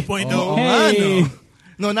 Festus 2.0. Oh, Hey!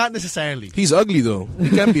 no, not necessarily. He's ugly though. He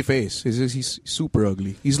can't be face. He's super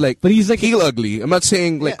ugly. He's like heel ugly. I'm not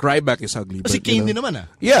saying like Ryback is ugly. Kasi But, Kane you din know. naman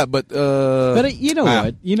Yeah, but But you know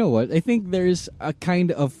what? You know what? I think there's a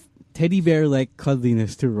kind of teddy bear-like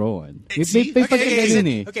cuddliness to Rowan. See? May Okay, pagkaganon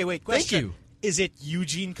eh. Okay, wait. Thank Question. you. Is it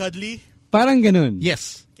Eugene Cuddly? Parang ganun.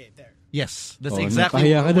 Yes. Okay, there. Yes. That's Oh, exactly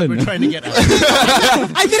napahiya ka what dun, we're no? trying to get at.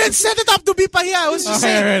 I didn't set it up to be pahiya. I was just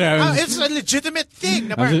saying. right. It's a legitimate thing.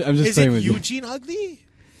 Na I'm parang, just is playing it with you. Eugene Ugly?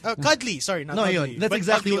 Cuddly. Sorry, not No, ugly. yun. That's but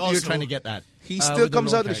exactly ugly what you're also. trying to get at. he still with the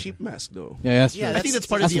comes Rowan out in a character. sheep mask though. Yeah, that's true. Yeah, I think that's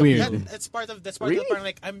part of That's the weird. appeal. That's part of Really? the parang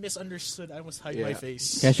like I'm misunderstood. I must hide my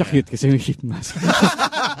face. Kaya siya cute kasi yung sheep mask.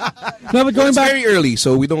 No, but going It's back, very early,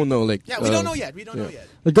 so we don't know. Like Yeah, we don't know yet. We don't know yet.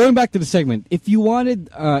 but going back to the segment, if you wanted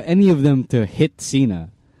any of them to hit Cena,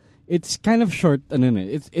 it's kind of short.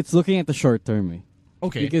 It's looking at the short term, eh.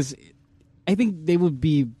 Okay. Because I think they would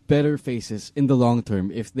be better faces in the long term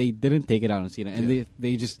if they didn't take it out on Cena and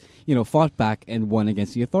they just fought back and won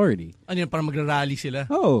against the authority. Ano yun, parang magra-rally sila.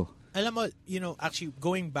 Oh, Alam mo, actually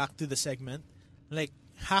going back to the segment, like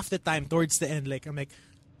half the time towards the end, like I'm like,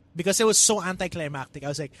 because it was so anticlimactic, I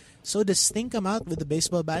was like, so does Sting come out with the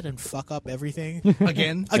baseball bat and fuck up everything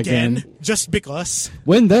Again. Again. just because?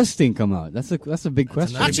 when does Sting come out? That's a big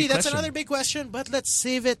question. another Actually, big that's question. another big question, but let's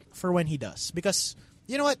save it for when he does. Because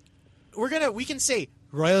you know what? We can say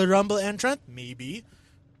Royal Rumble entrant, maybe.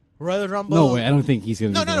 Royal Rumble. No way, I don't think he's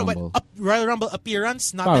gonna. No, do the no, but Rumble. Royal Rumble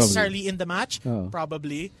appearance, not Probably. necessarily in the match. Oh.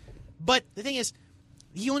 Probably. But the thing is,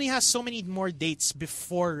 he only has so many more dates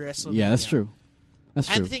before WrestleMania. Yeah, that's true. That's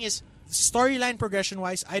And true. the thing is, storyline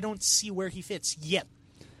progression-wise, I don't see where he fits yet.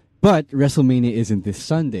 But WrestleMania isn't this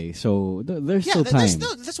Sunday, so there's Yeah, still time.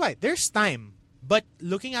 that's why. There's time. But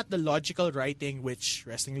looking at the logical writing, which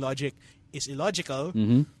wrestling logic is illogical,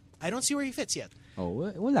 I don't see where he fits yet. Oh,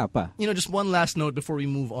 wala pa. Just one last note before we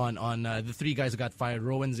move on the three guys that got fired,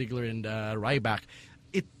 Rowan, Ziggler, and Ryback.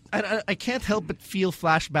 I can't help but feel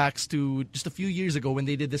flashbacks to just a few years ago when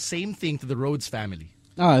they did the same thing to the Rhodes family.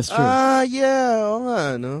 Oh, that's true. Yeah, oo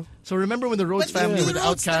nga, no? So remember when the Rhodes But family the were the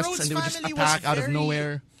Rhodes- the outcasts Rhodes and they would just family was attack out of very-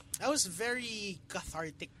 nowhere? That was very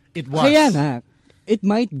cathartic. It was. Kaya na, it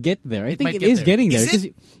might get there. I think might it get is there. getting there. Is 'cause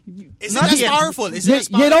Is Not it as yet. powerful? Is you, it as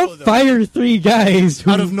you powerful, don't though? fire 3 guys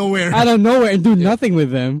who, Out of nowhere. out of nowhere and do nothing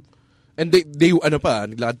with them. And they ano pa,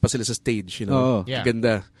 naglakad pa sila sa stage, you know? Oo. Yeah.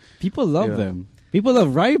 Ganda. People love Yeah. them. People love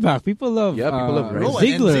Ryback. People love, People love Ryback. Rowan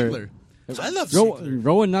and Ziggler. I love Ro- Ziggler.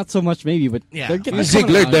 Rowan not so much maybe, but Yeah. they're getting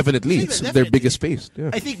Ziggler, around. definitely. Ziggler, It's their definitely. biggest face.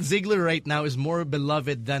 Yeah. I think Ziggler right now is more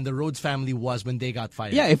beloved than the Rhodes family was when they got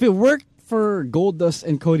fired. Yeah, if it worked for Goldust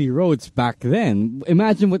and Cody Rhodes back then,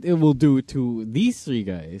 imagine what it will do to these 3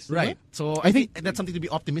 guys. Right. So I think that's something to be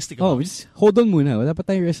optimistic Oh, about. just hold on muna. Wala pa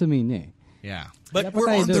tayong WrestleMania eh. Yeah. But Wala pa we're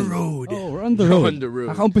tayo on the dun. road. Oh, we're on the We're road. on the road.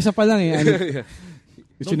 Kakaumpisa pa lang eh.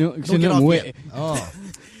 Gusto nyo Don't get off umuwi. yet. Oh.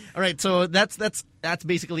 All right, so that's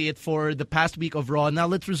basically it for the past week of Raw. Now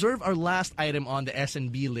let's reserve our last item on the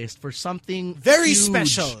S&B list for something Very huge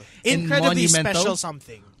special, and incredibly monumental. special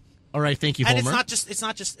something. All right, thank you, And Homer. it's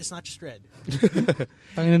not just red.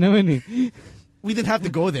 Tangina naman eh. We didn't have to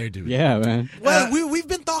go there, dude. Yeah, man. Well, we've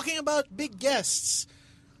been talking about big guests.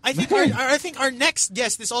 I think I think our next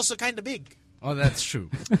guest is also kind of big. Oh, that's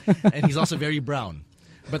true. And he's also very brown.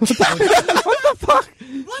 But what the fuck?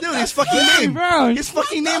 Dude, his fucking name. Brown. His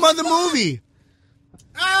fucking name on the movie.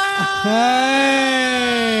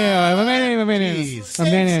 Hey, my man.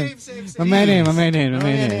 Save. My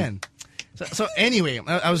man. So anyway,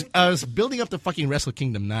 I was building up the fucking Wrestle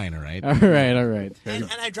Kingdom 9, all right? All right. And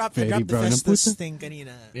I dropped Very the brown ang Festus puta. thing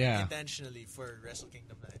kanina Yeah. intentionally for Wrestle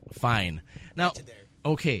Kingdom 9. Fine. Now, To there.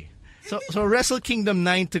 okay. So Wrestle Kingdom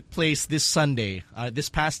 9 took place this Sunday, this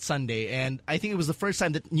past Sunday, and I think it was the first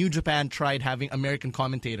time that New Japan tried having American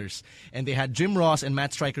commentators, and they had Jim Ross and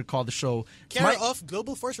Matt Stryker call the show. Care of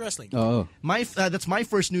Global Force Wrestling. Oh. That's my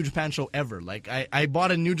first New Japan show ever. Like I bought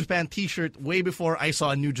a New Japan T-shirt way before I saw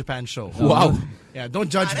a New Japan show. Wow. Yeah, don't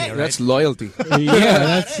judge me. All right? That's loyalty. Yeah,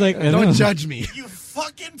 that's like Don't judge me. You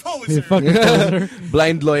fucking poser. You fucking poser.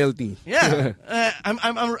 Blind loyalty. Yeah, I'm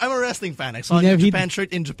a wrestling fan. I saw a He New never- he- Japan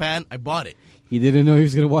shirt in Japan. I bought it. He didn't know he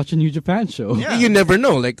was gonna watch a New Japan show. Yeah. You never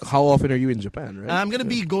know. Like, how often are you in Japan, right? I'm gonna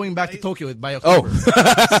be going back to Tokyo by Oh. October. See,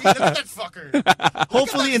 look at that fucker.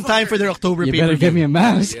 Hopefully in time for their October You pay-per-view. better get me a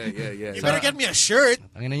mask. Yeah. You better get me a shirt.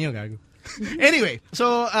 Ang ina niyo, gago. Anyway,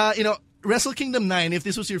 so Wrestle Kingdom 9, if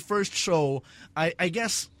this was your first show, I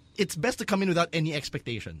guess it's best to come in without any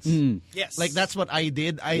expectations. Yes. Like, that's what I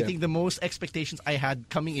did. I think the most expectations I had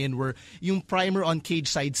coming in were yung primer on cage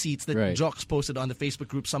side seats that Right. Jocks posted on the Facebook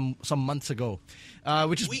group some months ago.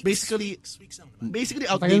 Which is Weeks basically lang naman. basically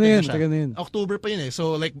Tagal outdated na na yun, siya. tagal na yun. October pa yun eh.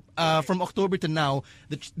 So like from October to now,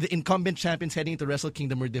 the incumbent champions heading into Wrestle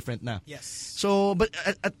Kingdom were different na. Yes. So, but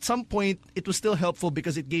at some point, it was still helpful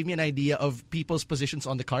because it gave me an idea of people's positions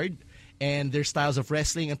on the card and their styles of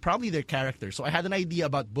wrestling and probably their characters. So I had an idea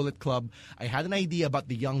about Bullet Club. I had an idea about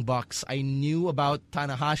the Young Bucks. I knew about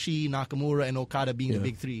Tanahashi, Nakamura, and Okada being the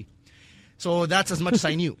big three. So that's as much as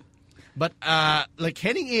I knew. But like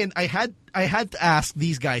heading in, I had to ask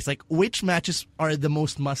these guys like which matches are the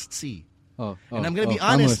most must see. And I'm gonna be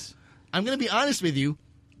honest. I'm gonna be honest with you.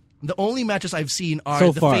 The only matches I've seen are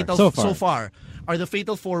So the far, fatal so far. are the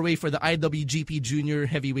fatal 4-way for the IWGP Junior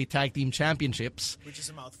Heavyweight Tag Team Championships. Which is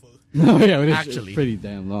a mouthful. No, yeah, but it's Actually. pretty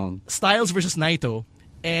damn long. Styles versus Naito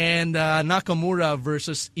and Nakamura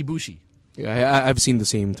versus Ibushi. Yeah, I've seen the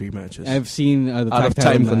same 3 matches. I've seen the Out tag of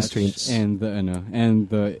title time match constraints. and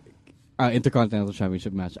the Intercontinental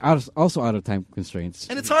Championship match. Also out of time constraints.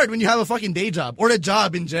 And it's hard when you have a fucking day job or a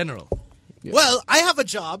job in general. Well, I have a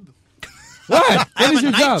job. What? I What have is a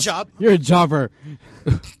your night job. You're a jobber.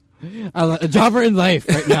 A jobber in life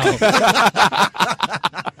right now.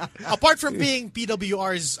 Apart from being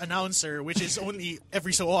PWR's announcer, which is only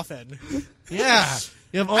every so often. Yeah.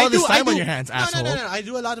 You have all this time on your hands, no, asshole. No. I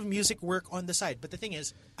do a lot of music work on the side. But the thing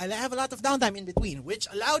is, I have a lot of downtime in between, which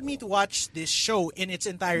allowed me to watch this show in its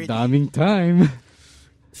entirety. Daming time.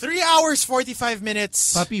 3 hours, 45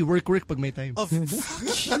 minutes Papi, work pag may time. of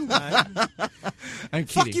fuck you, man. I'm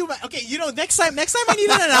Fuck kidding. you, man. Okay, next time I need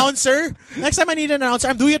an announcer,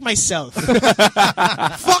 I'm doing it myself.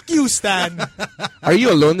 Fuck you, Stan. Are you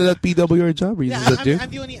alone in that PWR job? Or is Yeah, that you? I'm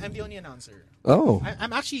the only announcer. Oh.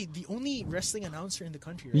 I'm actually the only wrestling announcer in the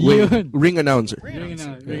country. Yun. Ring announcer. Ring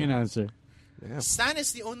Ring announcer. Stan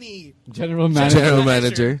is the only General manager. General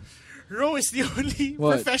manager. Ro is the only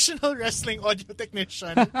What? professional wrestling audio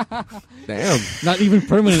technician. Damn. Not even Not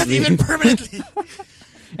permanently. even permanently.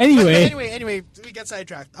 Anyway. Anyway, we get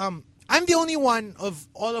sidetracked. I'm the only one of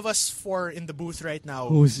all of us four in the booth right now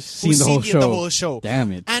Who's seen the whole show.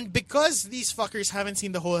 Damn it. And because these fuckers haven't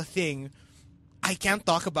seen the whole thing, I can't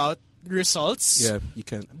talk about results. Yeah, you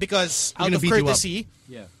can't. Because We're out gonna of beat you up. courtesy.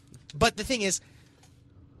 Yeah. But the thing is,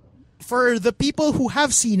 for the people who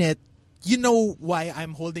have seen it, you know why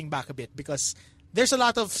I'm holding back a bit. Because there's a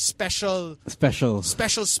lot of special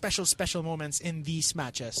moments in these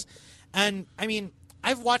matches. And, I mean,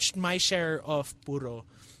 I've watched my share of Puro.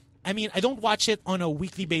 I mean, I don't watch it on a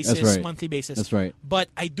weekly basis, That's right. monthly basis. That's right. But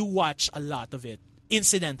I do watch a lot of it,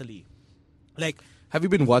 incidentally. Like, Have you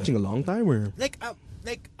been watching a long time or?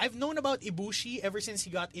 I've known about Ibushi ever since he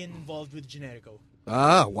got involved with Generico.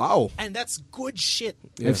 Ah, wow. And that's good shit.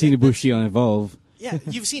 I've seen Ibushi on Evolve. Yeah, I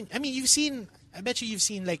bet you've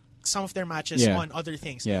seen like some of their matches on other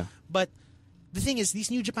things. Yeah. But the thing is,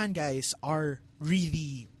 these New Japan guys are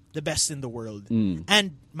really the best in the world.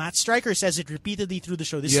 And Matt Stryker says it repeatedly through the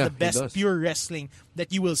show. This is Yeah, the best he does. pure wrestling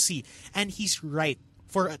that you will see. And he's right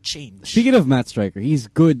for a change. Speaking of Matt Stryker, he's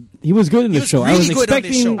good. He was good in the was show. really I was good on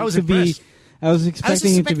this expecting show. him I was to be. impressed. I was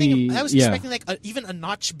expecting him to be. I was expecting like even a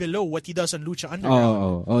notch below what he does on Lucha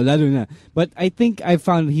Underground. Lalo na. But I think I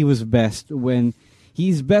found he's best when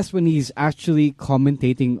he's actually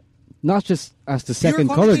commentating, not just as the second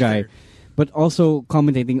color guy, but also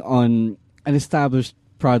commentating on an established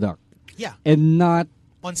product. Yeah, and not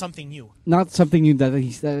on something new. Not something new that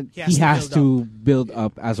he has to build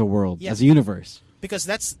up as a world, as a universe. Because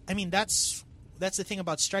that's the thing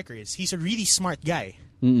about Stryker is he's a really smart guy.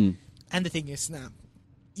 Mm-mm. And the thing is now,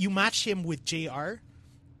 you match him with JR,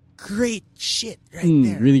 great shit right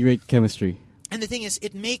there. Really great chemistry. And the thing is,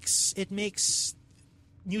 it makes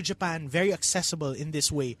New Japan very accessible in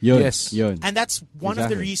this way. Yes. And that's one of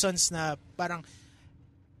the reasons na parang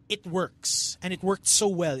it works. And it worked so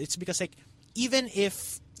well. It's because like even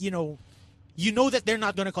if you know that they're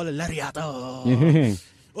not gonna call it Lariato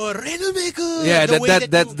or Renalmeco. Yeah,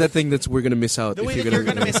 that's the thing that we're gonna miss out. The way that you're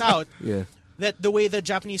gonna miss out. Yeah. That the way the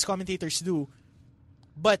Japanese commentators do.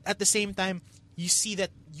 But at the same time, you see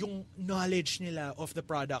that yung knowledge nila of the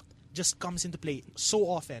product just comes into play so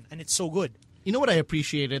often, and it's so good. You know what I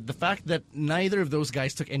appreciated? The fact that neither of those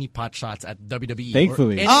guys took any pot shots at WWE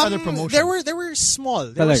Thankfully. or any other promotion. They were small.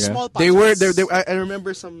 They were small pot They were. shots. I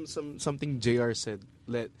remember something JR said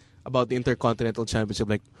about the Intercontinental Championship.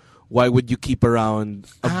 Like, why would you keep around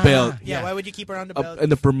a belt? Yeah, why would you keep around the belt?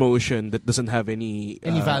 And a promotion that doesn't have any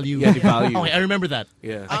value. Yeah, any value. Okay, I remember that.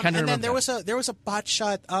 Yeah. I kind of remember. And then there that. was a pot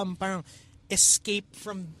shot. Parang Escape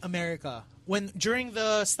from America during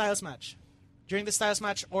the Styles match. During the Styles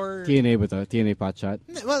match or TNA with a TNA pot shot.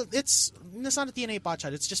 Well, it's not a TNA pot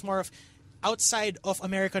shot. It's just more of outside of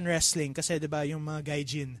American wrestling. Kasi diba yung mga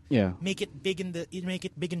gaijin. Yeah. Make it big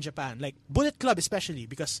in Japan. Like Bullet Club especially,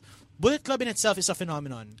 because Bullet Club in itself is a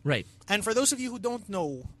phenomenon. Right. And for those of you who don't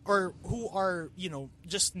know or who are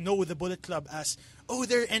just know the Bullet Club as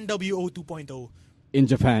they're NWO 2.0. In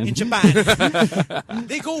Japan.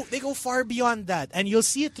 they go far beyond that, and you'll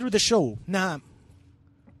see it through the show. Na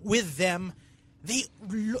with them, they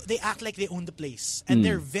act like they own the place, and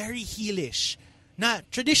they're very heelish.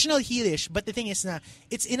 Traditional heelish, but the thing is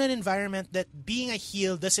it's in an environment that being a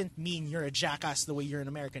heel doesn't mean you're a jackass the way you're an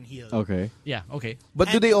American heel. Okay. Yeah, okay. But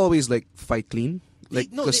do they always fight clean?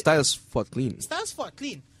 Like, No, because Styles fought clean. Styles fought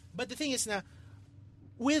clean, but the thing is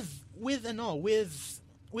with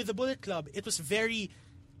the Bullet Club, it's very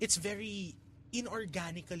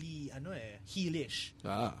inorganically heelish.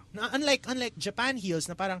 Na unlike Japan heels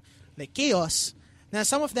na parang like Chaos. Now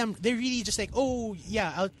some of them they're really just like,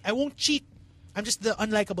 I won't cheat. I'm just the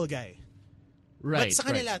unlikable guy. Right. But sa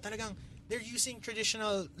kanila talagang they're using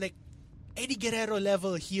traditional like Eddie Guerrero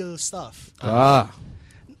level heel stuff.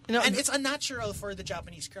 And it's unnatural for the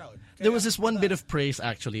Japanese crowd. There was this one bit of praise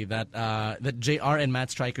actually that JR and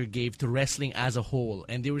Matt Stryker gave to wrestling as a whole,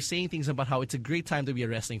 and they were saying things about how it's a great time to be a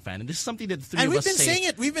wrestling fan, and this is something that the three of us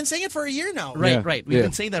say. We've been saying it for a year now. Right. We've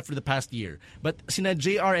been saying that for the past year. But sina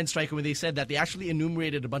JR and Stryker, when they said that, they actually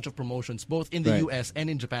enumerated a bunch of promotions, both in the US and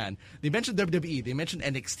in Japan. They mentioned WWE, they mentioned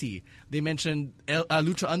NXT, they mentioned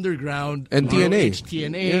Lucha Underground, and TNA.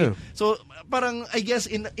 TNA. Yeah. So parang I guess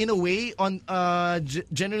in a way, on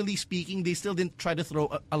generally speaking, they still didn't try to throw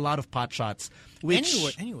a lot of pot shots.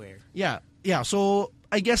 Which, anywhere. Yeah. So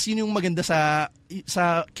I guess yun yung maganda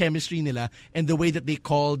sa chemistry nila and the way that they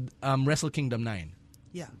called Wrestle Kingdom 9.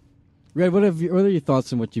 Yeah. Red, what are your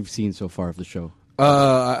thoughts on what you've seen so far of the show?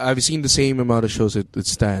 I've seen the same amount of shows with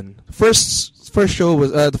Stan. First show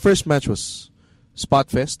was the first match was Spot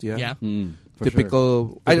Fest. Yeah.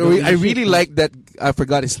 Typical. Sure. I really like that. I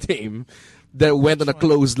forgot his name. That went on a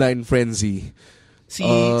clothesline frenzy. Si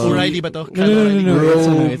O'Reilly ba to?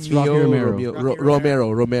 No. It's Rocky Romero.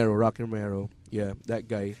 Rocky Romero. Yeah, that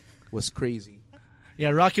guy was crazy.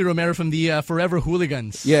 Yeah, Rocky Romero from the Forever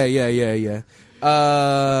Hooligans. Yeah.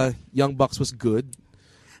 Young Bucks was good.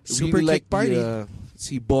 Super really Kick Party.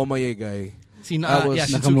 Si Bomaye guy. Shinsuke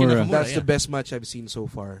Nakamura. That's the best match I've seen so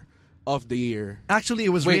far of the year. Actually, it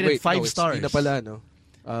was rated 5 stars. Hindi na pala, no?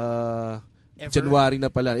 January na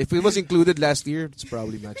pala. If it was included last year, it's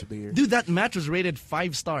probably match of the year. Dude, that match was rated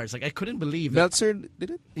 5 stars. Like, I couldn't believe it. Meltzer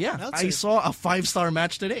did it? Yeah, Meltzer. I saw a 5-star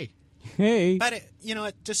match today. Hey. But you know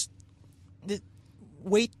what? Just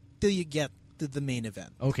wait till you get to the main event.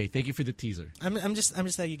 Okay, thank you for the teaser. I'm just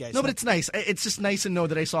telling you guys. No, but it's nice. It's just nice to know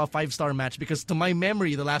that I saw a 5-star match because to my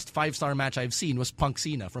memory, the last 5-star match I've seen was Punk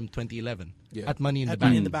Cena from 2011 at Money in the Bank.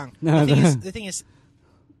 Money in the Bank. The thing is,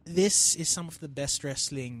 this is some of the best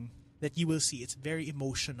wrestling that you will see. It's very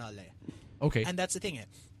emotional. Okay. And that's the thing.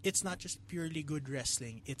 It's not just purely good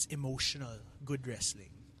wrestling. It's emotional good wrestling.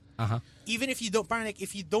 Even if you don't, parang like,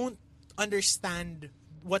 if you don't understand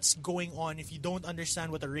what's going on, if you don't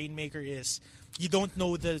understand what a Rainmaker is, you don't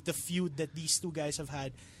know the feud that these two guys have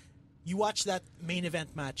had, you watch that main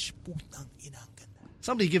event match, putang inang ganda.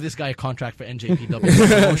 Somebody give this guy a contract for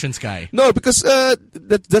NJPW. Promotions guy. No, because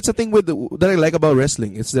that's the thing that I like about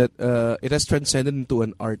wrestling. It's that it has transcended into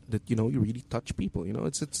an art that you really touch people.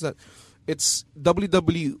 It's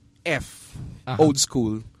WWF old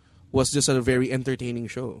school was just a very entertaining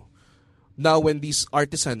show. Now, when these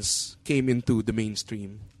artisans came into the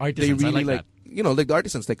mainstream, they really like like the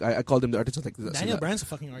artisans. Like I call them the artisans. Like Daniel Bryan's a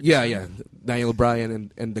fucking artist. Yeah. Daniel Bryan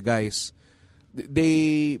and the guys,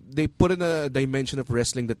 they put in a dimension of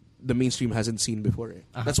wrestling that the mainstream hasn't seen before.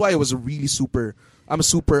 That's why I was I'm a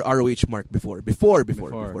super ROH mark before.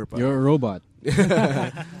 You're a robot.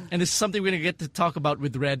 And this is something we're going to get to talk about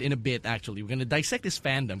with Red in a bit, actually. We're going to dissect his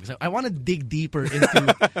fandom because I want to dig deeper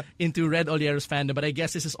into Red Ollero's fandom, but I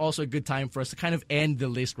guess this is also a good time for us to kind of end the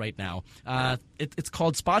list right now. It's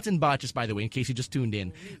called Spots and Botches, by the way, in case you just tuned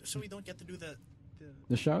in. So we don't get to do the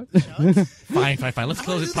shout? Fine. Let's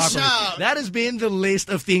close it properly. That has been the list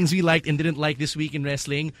of things we liked and didn't like this week in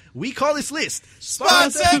wrestling. We call this list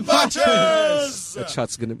Spots and Botches! That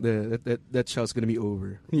shout's gonna be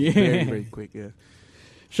over. Yeah. Very, very quick, yeah.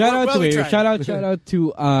 Shout out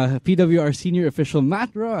to PWR senior official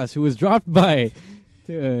Matt Ross, who was dropped by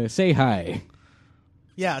to say hi.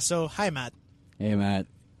 Yeah, so hi Matt. Hey Matt.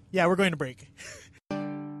 Yeah, we're going to break.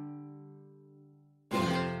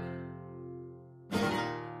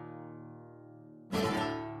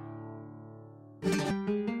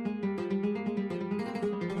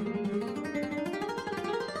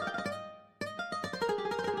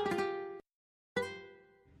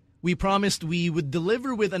 We promised we would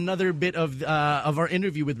deliver with another bit of our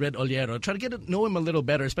interview with Red Ollero. Try to get to know him a little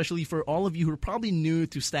better, especially for all of you who are probably new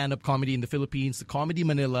to stand-up comedy in the Philippines, to Comedy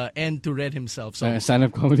Manila, and to Red himself. So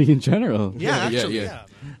stand-up comedy in general.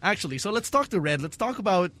 Actually. So let's talk to Red. Let's talk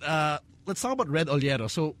about Red Ollero.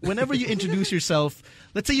 So whenever you introduce yourself,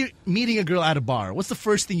 let's say you're meeting a girl at a bar. What's the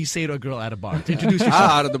first thing you say to a girl at a bar to introduce yourself?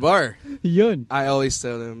 Out of the bar. Yun. I always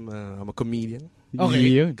tell them I'm a comedian.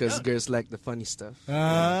 Okay. Because girls like the funny stuff.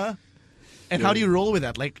 And how do you roll with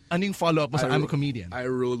that? Like, anong follow-up was I'm a comedian? I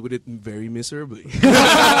rolled with it very miserably.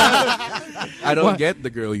 I don't get the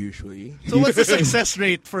girl usually. So what's the success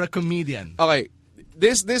rate for a comedian? Okay,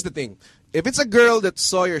 this the thing. If it's a girl that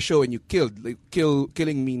saw your show and you killed, like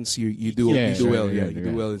killing means you do well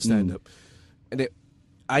in stand-up. And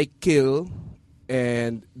I kill,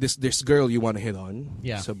 and this girl you want to hit on,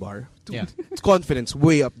 sa bar. Yeah. It's confidence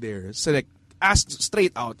way up there. So like, ask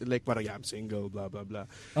straight out, like, parang I'm single, blah blah blah.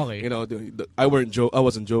 Okay. I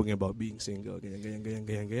wasn't joking about being single.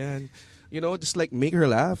 Ganyan. Just like make her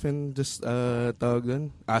laugh and just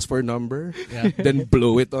ask for a number, then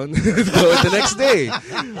blow it on the next day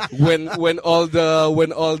when all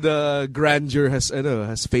the grandeur has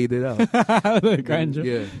faded out. The grandeur.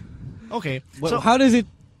 Yeah. Okay. Well, so how does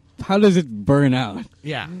it burn out?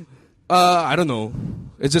 Yeah. I don't know.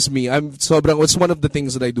 It's just me. It's one of the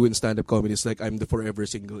things that I do in stand-up comedy. It's like I'm the forever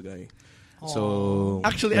single guy. Aww. So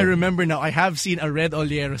actually, I remember now. I have seen a Red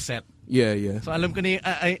Ollero set. Yeah. So alam ko na,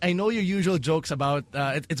 I know your usual jokes about.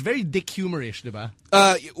 It's very dick humorish, diba?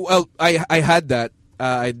 Well, I had that.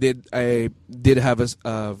 I did have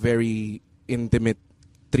a very intimate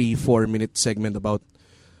 3-4 minute segment about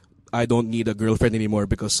I don't need a girlfriend anymore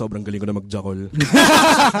because sobrang galing ko na magjakol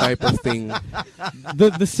type of thing.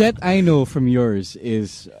 The set I know from yours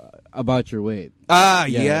is about your weight.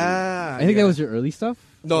 Yeah. I think that was your early stuff.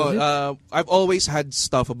 No, I've always had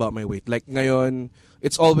stuff about my weight. Like ngayon,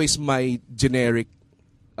 it's always my generic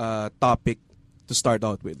topic to start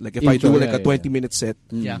out with. Like if I do Intro, like a 20-minute set,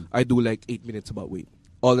 Yeah. I do like 8 minutes about weight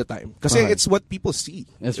all the time. Kasi Okay. it's what people see.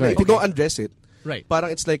 That's Like, right. if you don't address it, Right. parang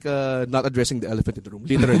it's like not addressing the elephant in the room.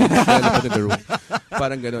 Literally, the elephant in the room.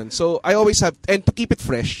 Parang ganun. So I always have, and to keep it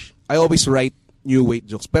fresh, I always write new weight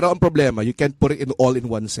jokes. Pero ang problema, you can't put it in all in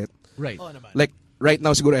one set. Right. Oo naman. Like right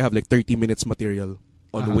now, siguro I have like 30 minutes material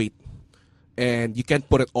on weight. And you can't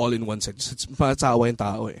put it all in one set. It's masawa yung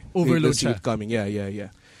tao eh. Overload They see siya. it coming. Yeah.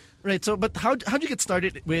 Right. So, but how'd you get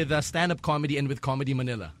started with stand-up comedy and with Comedy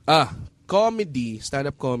Manila? Comedy,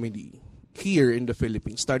 stand-up comedy here in the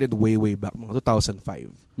Philippines started way back, mga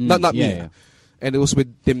 2005. Not me. yeah. And it was with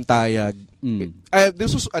Tim Tayag.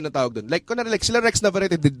 This was, ano tawag dun? Like, kunwari, like sila Rex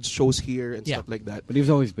Navarrete did shows here and Yeah. stuff like that. But he was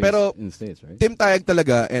always based Pero, in the States, right? Tim Tayag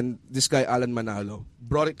talaga and this guy, Alan Manalo,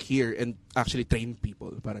 brought it here and actually trained people.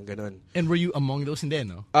 Parang ganun. And were you among those? Hindi,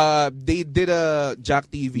 no? They did a Jack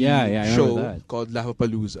TV Yeah, I remember show that. called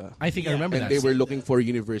Lahapalooza. I think I remember And that. they were looking for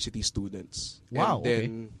university students. Wow, And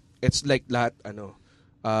then, it's like lahat,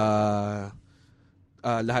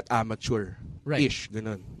 lahat amateur-ish,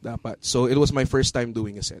 ganun, dapat. So, it was my first time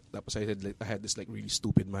doing a set. Tapos, I had this like really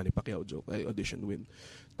stupid Manny Pacquiao joke I auditioned with.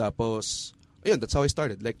 Tapos, ayun, that's how I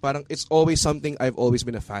started. Like, parang, it's always something I've always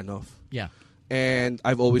been a fan of. Yeah. And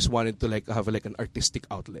I've always wanted to like have like an artistic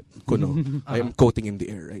outlet. Kuno. I am quoting in the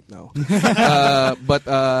air right now. But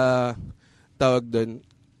tawag dun,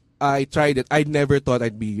 I tried it. I never thought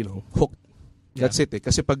I'd be, hooked. That's it eh.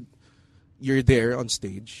 Kasi pag you're there on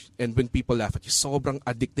stage and when people laugh at you, sobrang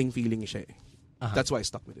addicting feeling siya eh. That's why I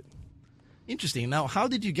stuck with it. Interesting. Now, how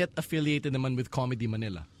did you get affiliated naman with Comedy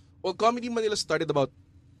Manila? Well, Comedy Manila started about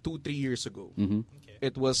 2-3 years ago.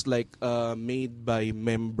 It was like made by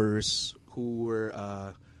members who were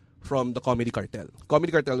from the Comedy Cartel.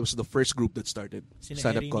 Comedy Cartel was the first group that started Sina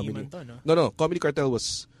stand-up Eri comedy. Niman to, no? No. Comedy Cartel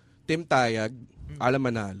was Tim Tayag, Alan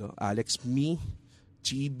Manalo, Alex, me,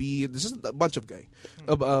 GB. This is a bunch of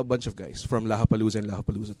guys from Lahapalooza and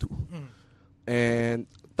Lahapalooza 2. And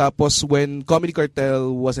tapos when Comedy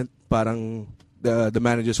Cartel wasn't parang the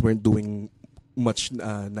managers weren't doing much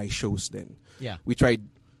nice shows then. Yeah. We tried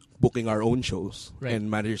booking our own shows Right. and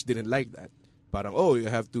managers didn't like that. Parang, you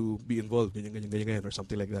have to be involved, ganyan, or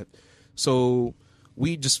something like that. So,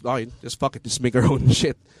 we just fuck it, just make our own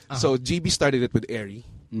shit. So, GB started it with Eri,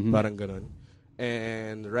 parang ganon.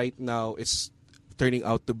 And right now, it's turning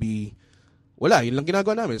out to be, yun lang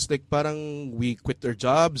ginagawa namin. It's like parang we quit our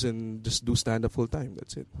jobs and just do stand-up full-time.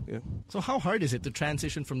 That's it. Yeah. So how hard is it to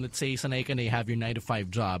transition from, let's say, sanay ka na you have your 9-to-5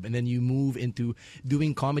 job and then you move into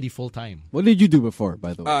doing comedy full-time? What did you do before,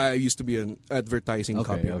 by the way? I used to be an advertising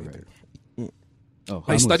copywriter. Oh,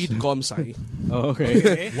 I studied comsci. Oh,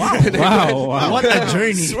 okay. Wow. What a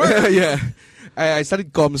journey. Yeah. I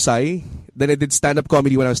studied comsci. Then I did stand-up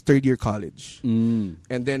comedy when I was third year college. And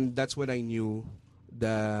then that's when I knew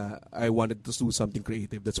that I wanted to do something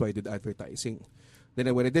creative. That's why I did advertising.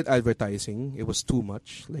 Then when I did advertising, it was too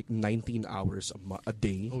much, like 19 hours a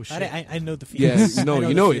day. Oh, shit. Pare, I know the Yeah, feels. you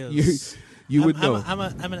know the it. feels. You would know. I'm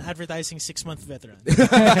an advertising 6-month veteran.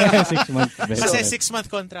 6 months. Kasi 6-month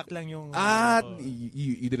contract lang yung...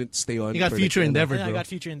 You didn't stay on. You got for future like, endeavor, I bro. got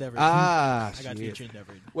future endeavor. I I got future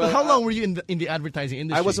endeavor. Well, how long were you in the advertising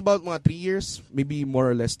industry? I was about mga 3 years, maybe more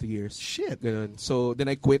or less 3 years. Shit. Ganun. So then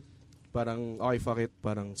I quit. Parang, okay, fuck it.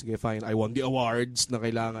 Parang, sige, fine. I won the awards na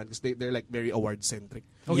kailangan. Because they're like very award-centric.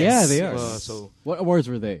 Oh, yeah, they are. So, What awards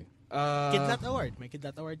were they? Kidlat Award. May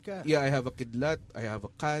Kidlat Award ka. yeah, I have a Kidlat, I have a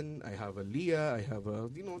Can, I have a Leah, I have a,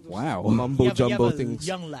 those Wow. mumbo You have jumbo a things.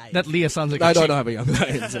 young lion. That Leah sounds like I a don't chick. have a young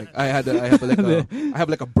lion. It's like, I have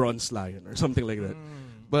like a bronze lion or something like that.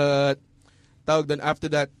 But tawag doon, after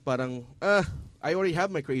that, parang, I already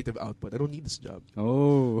have my creative output. I don't need this job.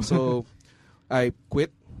 Oh. So I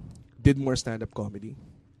quit, did more stand-up comedy.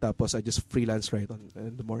 Tapos I just freelance right on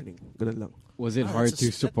in the morning. Ganun lang. Was it Ah, hard it's to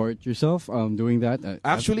a- support yourself doing that?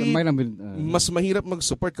 Actually, it might have been, Mas mahirap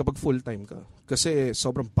mag-support kapag full-time ka. Kasi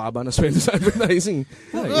sobrang baba na sweldo sa advertising.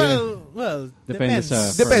 Well, Depends,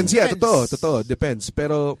 depends. Depends, yeah, Depends. totoo, depends.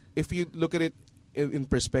 Pero if you look at it in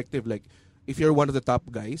perspective, like, if you're one of the top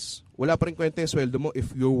guys, wala pa rin kwenta yung sweldo mo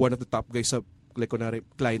if you're one of the top guys sa, like, kunwari,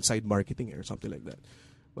 client-side marketing or something like that.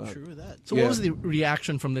 But, True that. So what was the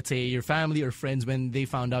reaction from, let's say, your family or friends when they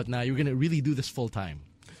found out now you're going to really do this full-time?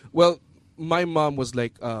 well, my mom was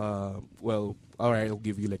like, well, alright, I'll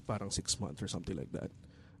give you like parang 6 months or something like that.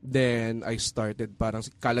 Then I started, parang,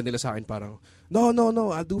 kala nila sa akin parang, no,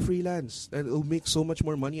 I'll do freelance. And it'll make so much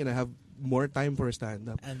more money and I have more time for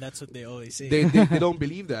stand-up. And that's what they always say. They don't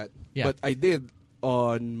believe that. Yeah. But I did.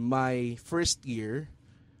 On my first year,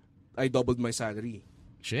 I doubled my salary.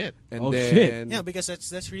 Shit. And Oh, then, shit. Yeah, because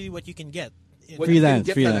that's really what you can get What Freelance,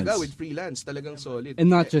 you can get freelance. talaga with freelance, talagang solid. And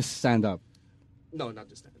not just stand up. No, not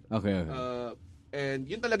just that. Okay. And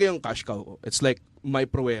yun talaga yung cash cow ko. It's like my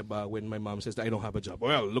pruweba when my mom says that I don't have a job.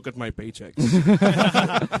 Well, look at my paychecks.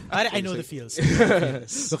 I know the feels.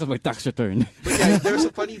 Look at my tax return. But yeah, there's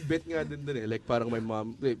a funny bit nga din dun eh. Like parang my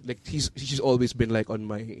mom, like she's always been like on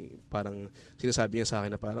my, parang sinasabi niya sa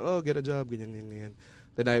akin na parang, oh, get a job, ganyan, ganyan.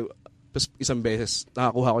 Then tapos isang beses,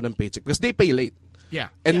 nakakuha ko ng paycheck. Because they pay late.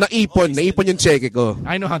 Yeah. And naipon yung cheque ko.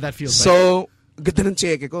 I know how that feels. So, ganda ng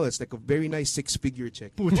cheque ko. It's like a very nice 6-figure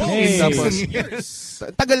check. Hey. Tapos,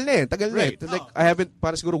 tagal na eh. Right. Like, I haven't,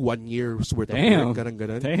 parang siguro 1 year's worth of Damn. work.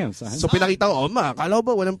 Ganun. Damn, son. So, pinakita ko, akala ko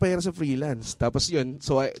ba walang pera sa freelance? Tapos yun,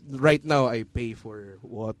 so right now, I pay for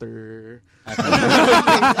water.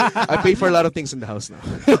 I pay for a lot of things in the house now.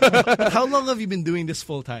 But how long have you been doing this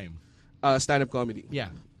full time? Stand-up comedy. Yeah.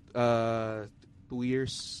 2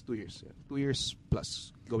 years. Yeah. 2 years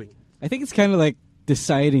plus going. I think it's kind of like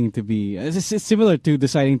deciding to be. It's similar to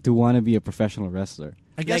deciding to want to be a professional wrestler.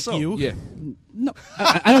 I guess Like so. you? Yeah. No,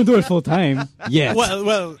 I don't do it full time yet.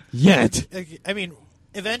 Well, Yet. I mean,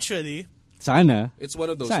 eventually. Sana. It's one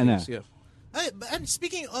of those Sana. things, yeah. And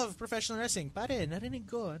speaking of professional wrestling, pare, narinig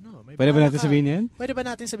ko, ano, may Pwede ba bala natin ka. sabihin yan? Pwede ba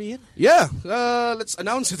natin sabihin? Yeah, let's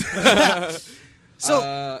announce it. So,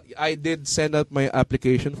 I did send out my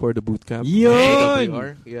application for the boot camp. Yun!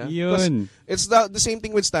 AWR, yeah. Yun! It's the same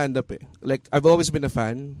thing with stand-up eh. Like, I've always been a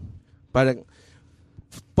fan. Parang,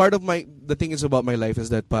 part of the thing is about my life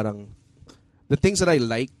is that parang, the things that I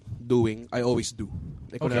like doing, I always do.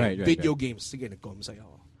 Like, Okay, right, video right. games, sige, nagkomsay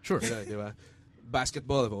ako. Sure. Diba?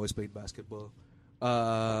 Basketball, I've always played basketball.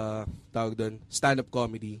 Tawag dun, stand-up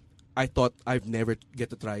comedy, I thought I'd never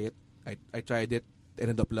get to try it. I tried it,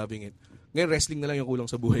 ended up loving it. Ngayon, wrestling na lang yung kulang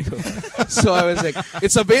sa buhay ko. So I was like,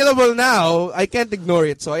 it's available now. I can't ignore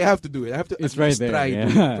it. So I have to do it. I have to It's at least right there, try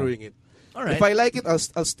yeah. doing it. All right. If I like it, I'll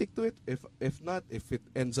stick to it. If not, if it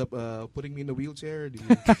ends up putting me in a wheelchair,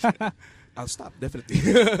 I'll stop, definitely.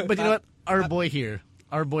 But you know what? Our boy here,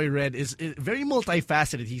 our boy Red, is very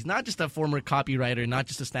multifaceted. He's not just a former copywriter, not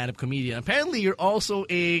just a stand-up comedian. Apparently, you're also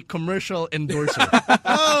a commercial endorser.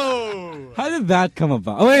 oh! How did that come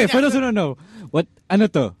about? Oh, wait, for those who don't know, ano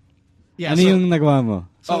to? Yeah, Ano yung nagawa mo?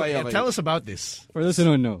 so Okay, okay. tell us about this. For those who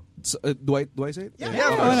don't know. So, do I say it? Yeah,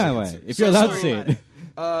 Oh, no, why? If you're allowed to say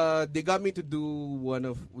it. They got me to do one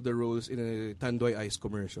of the roles in a Tandoy Ice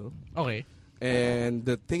commercial. Okay. And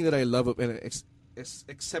the thing that I love and is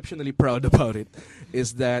exceptionally proud about it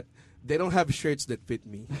is that they don't have shirts that fit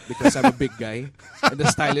me because I'm a big guy. And the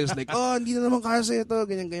stylist is like, oh, hindi na naman kasi ito,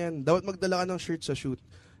 ganyan-ganyan. Dapat magdala ka ng shirt sa shoot.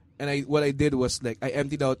 And what I did was like, I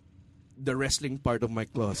emptied out the wrestling part of my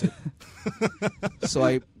closet. So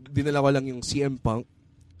dinala ko lang yung CM Punk,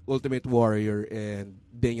 Ultimate Warrior, and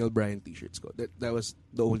Daniel Bryan t-shirts ko. That was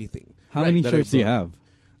the only thing. How many that I shirts do you brought.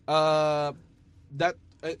 have?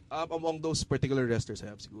 Among those particular wrestlers,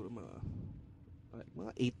 I have siguro mga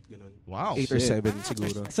 8, ganun. Wow. 8 or Shit. 7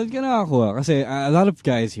 siguro. Saan ka nakakuha? Kasi a lot of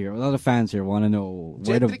guys here, a lot of fans here want to know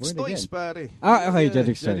where to Jedric's Toys, pare. Okay, Yeah,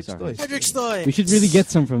 Jedric's Toys. Okay. Jedric's Toys. We should really get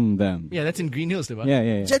some from them. Yeah, that's in Green Hills, diba? Yeah.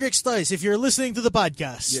 Jedric's Toys, if you're listening to the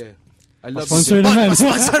podcast. Yeah. I love Sponsor this. naman.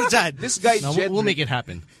 Sponsor dyan. This guy, No, Jedric, we'll make it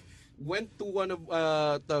happen. went to one of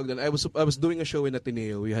tawag doon. I was doing a show in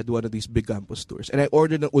Ateneo. We had one of these big campus tours, and I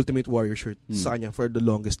ordered an Ultimate Warrior shirt sa kanya for the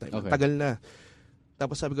longest time. Okay. Tagal na.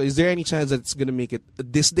 Tapos sabi ko, is there any chance that it's gonna make it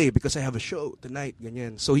this day because I have a show tonight,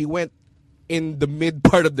 ganyan. So he went in the mid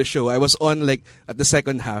part of the show. I was on like at the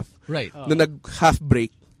second half. Right. Nung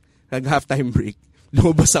nag-halftime break,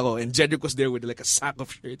 lumabas ako, and Jedrick was there with like a sack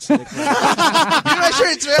of shirts. Like, give me my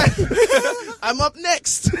shirts, man! I'm up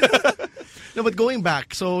next! No, but going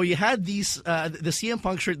back, so you had these, the CM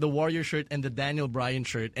Punk shirt, the Warrior shirt, and the Daniel Bryan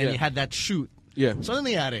shirt, and Yeah. you had that shoot. Yeah. So ano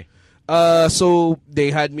nangyari? So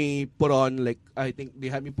they had me put on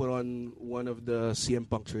one of the CM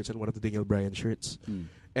Punk shirts and one of the Daniel Bryan shirts.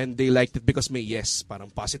 And they liked it because may parang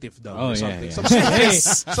positive daw Oh, or yeah, something. yeah.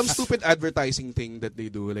 Some stupid advertising thing that they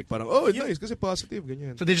do, like parang, oh, nice kasi positive,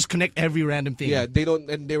 ganyan. So they just connect every random thing. Yeah, they don't,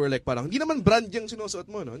 and they were like parang, hindi naman brand yung sinusuot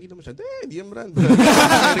mo, no? Hindi naman siya, hindi yan brand.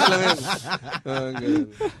 Generic lang yan. Ganyan.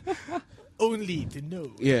 Only to know.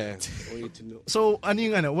 Yeah, only to know. So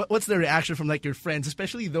what's the reaction from like your friends,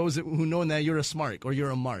 especially those who know that you're a Smark or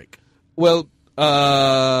you're a Mark? Well,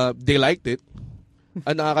 they liked it.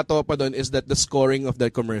 Ang nakakatawa pa doon is that the scoring of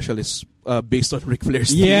that commercial is based on Ric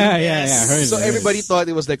Flair's theme. Yeah. Heard So it. everybody thought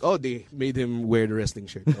it was like, oh, they made him wear the wrestling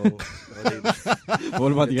shirt. Oh, they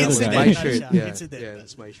What about the other Incident. guy? my Siya. shirt. Yeah, Incident. yeah,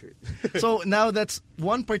 it's my shirt. So now that's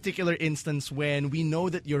one particular instance when we know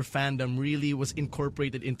that your fandom really was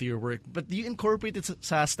incorporated into your work. But do you incorporate it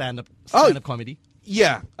sa stand-up comedy?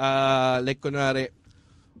 Yeah. Like, kunwari,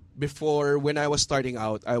 before, when I was starting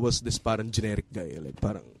out, I was this parang generic guy. Like,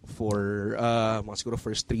 parang for, mga siguro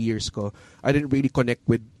first 3 years ko, I didn't really connect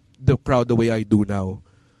with the crowd the way I do now.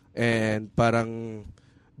 And parang,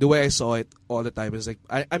 the way I saw it all the time is like,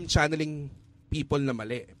 I'm channeling people na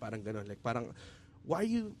mali. Parang ganon. Like, parang, why are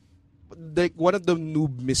you, like, one of the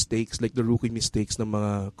noob mistakes, like the rookie mistakes ng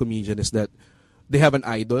mga comedian is that they have an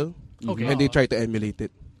idol and they try to emulate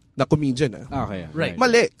it. Na comedian, Okay, right.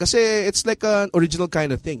 Mali. Kasi it's like an original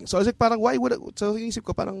kind of thing. So I was like, parang, why would I, so inisip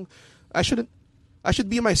ko, parang, I should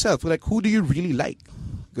be myself. Like, who do you really like?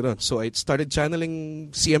 Ganon. So I started channeling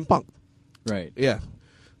CM Punk. Right. Yeah.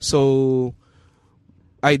 So,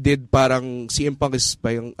 I did parang CM Punk is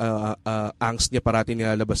parang angst niya parating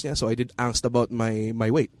nilalabas niya. So, I did angst about my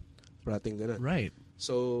weight. Parating ganun. Right.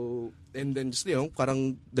 So, and then just,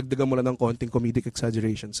 parang dagdagan mo lang ng konting comedic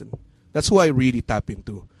exaggerations. And that's who I really tap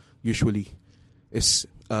into, usually, is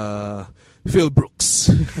Phil Brooks.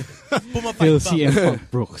 Phil CM Punk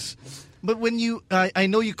Brooks. But when you, I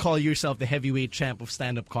know you call yourself the heavyweight champ of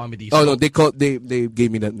stand-up comedy. Oh, so no, they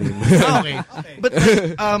gave me that name. okay. But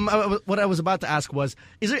what I was about to ask was,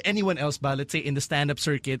 is there anyone else, let's say in the stand-up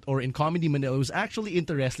circuit or in Comedy Manila, who's actually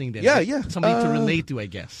into wrestling then? Yeah, Like, yeah. Somebody to relate to, I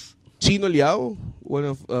guess. Chino Liao, one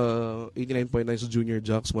of 89.9's Junior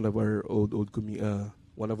Jocks, one of our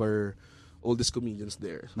one of our oldest comedians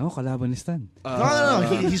there. No, kalaban ni Stan. No,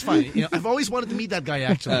 he's fine. I've always wanted to meet that guy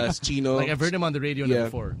actually. Chino. Like I've heard him on the radio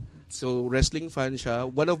before. So, wrestling fan siya.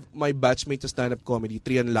 One of my batchmates sa stand-up comedy,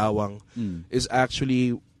 Trian Lawang, is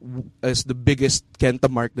actually is the biggest Kenta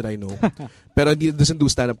Mark that I know. Pero he doesn't do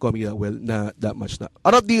stand-up comedy that much.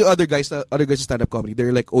 Out of the other guys in stand-up comedy,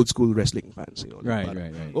 they're like old school wrestling fans. Right.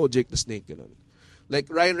 Oh, Jake the Snake. Like,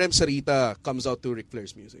 Ryan Remsarita comes out to Ric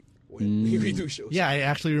Flair's music when we do shows. Yeah, I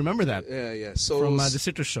actually remember that. Yeah. So, From the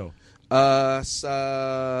Citrus Show.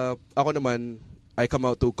 Ako naman, I come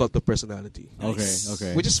out to Cult of Personality.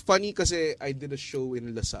 Okay. Which is funny kasi I did a show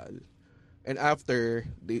in LaSalle. And after,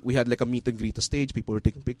 we had like a meet and greet on stage. People were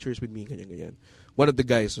taking pictures with me, ganyan. One of the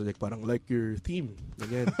guys was like, parang, like your theme.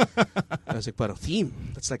 Ganyan. I was like, parang, theme?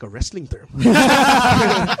 That's like a wrestling term.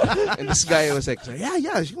 And this guy was like, yeah,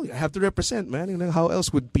 I have to represent, man. How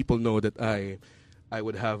else would people know that I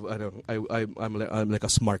would have, I'm like a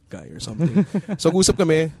smart guy or something. So, usap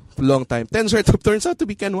kami for a long time. Turns out to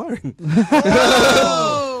be Ken Warren.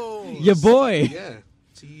 Oh! Your boy. Yeah.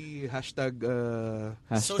 See, hashtag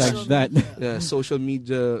social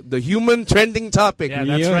media, the human trending topic. Yeah,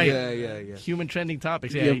 that's right. Yeah. Human trending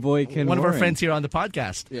topics. Yeah, Your boy Ken one of Warren. our friends here on the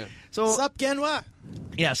podcast. Yeah. So, Sup, Kenwa?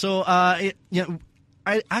 yeah, so I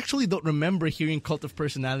actually don't remember hearing Cult of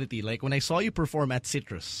Personality. Like when I saw you perform at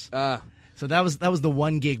Citrus. So that was the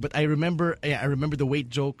one gig, but I remember the weight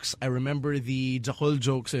jokes. I remember the Jahol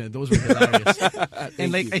jokes. Those were hilarious.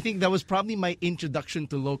 And like I think that was probably my introduction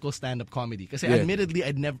to local stand-up comedy. Because admittedly,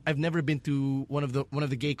 I've never been to one of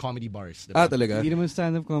the gay comedy bars. Talaga? Hindi naman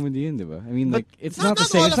stand-up comedy yun, diba? I mean, But like, it's not not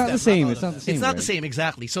the all same. of It's not them, the same. not It's all not of the same. It's not right? the same,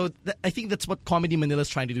 exactly. So I think that's what Comedy Manila is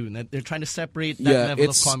trying to do. They're trying to separate that level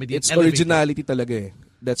of comedy. It's and elevate it. originality talaga eh.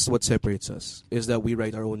 That's what separates us. Is that we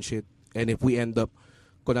write our own shit. And if we end up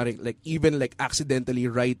like even like accidentally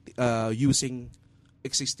write using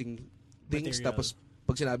existing things, Material. tapos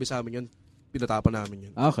pag sinabi sa amin yun, pinatapan namin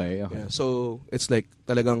yun. Okay. Yeah, so it's like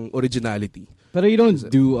talagang originality. But you don't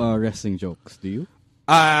do wrestling jokes, do you?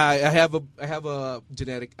 I have a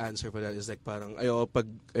generic answer for that. Is like parang ayoko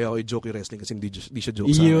i-joke yung wrestling kasi hindi siya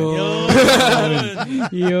joke sa akin.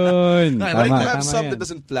 Yun. No, I Like, like I have Tama some yan. that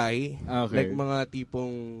doesn't fly. Okay. Like mga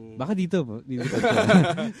tipong Baka dito po.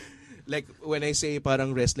 like when I say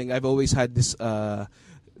parang wrestling, I've always had this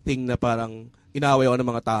thing na parang inaway ako ng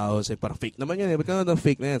mga tao. Say, parang fake naman yan. Ba't ka na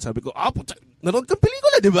fake na yan? Sabi ko, puta, nanood kang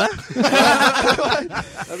pelikula, di ba?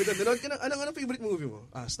 Sabi ko, nanood ka na, anong favorite movie mo?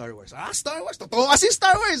 Star Wars. Star Wars. Totoo kasi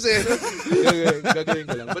Star Wars eh. Gagawin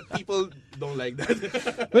ko lang. But people don't like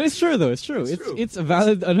that. But it's true though. It's true. It's a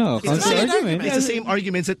valid counter argument. It's the same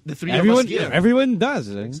arguments that the three Everyone, of us give. everyone does.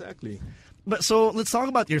 Exactly. But so let's talk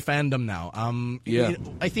about your fandom now. Yeah.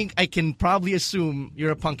 I think I can probably assume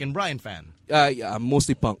you're a Punk and Brian fan. Yeah, I'm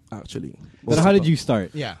mostly punk actually. But how did you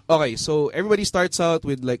start? Yeah. Okay, so everybody starts out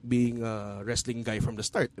with like being a wrestling guy from the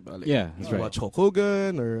start, diba? Like, Yeah, that's you right. watch Hulk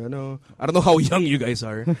Hogan or I don't know how young you guys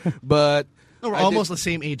are, but No, we're I almost did- the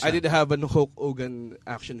same age. I now. did have an Hulk Hogan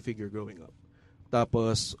action figure growing up.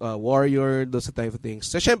 Tapos Warrior, those type of things.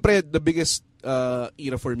 So syempre, the biggest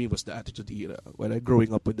era for me was the Attitude Era when I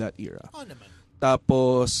growing up with that era. Oh, naman.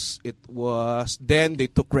 Tapos then they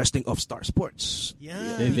took wrestling off Star Sports.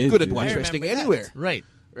 Yeah. They You did, couldn't dude. watch I wrestling remember that. anywhere. Right.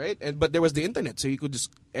 right? But there was the internet, so you could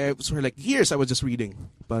just for like years I was just reading,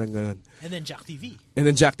 parang ganun. And then Jack TV. And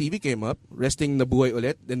then Jack TV came up, wrestling nabuhay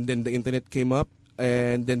ulit, and then the internet came up,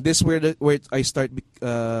 and then this where I start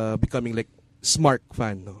becoming like Smark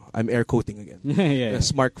fan. No? I'm air quoting again. Yeah. The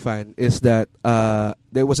Smark fan is that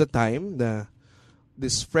there was a time that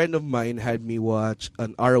this friend of mine had me watch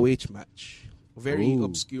an ROH match. Very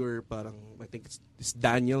obscure, parang I think it's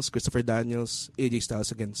Christopher Daniels, AJ Styles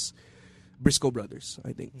against Briscoe Brothers,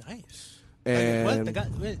 I think. Nice. And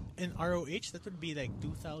in ROH, that would be like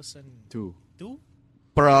 2002?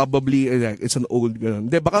 Probably, it's an old ganun.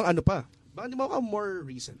 Hindi, baka ano pa. Baka di mo ka more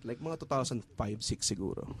recent. Like mga 2005-6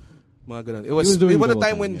 siguro. Mga ganun. It was a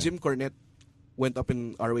time when Jim Cornette went up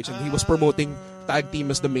in ROH and he was promoting tag team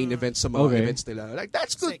as the main event sa mga events nila. Like,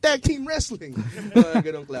 that's good tag team wrestling. Mga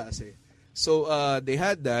ganung klase. So, they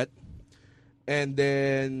had that. And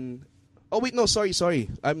then... Oh, wait, no, sorry.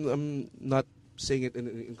 I'm not saying it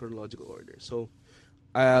in chronological order. So,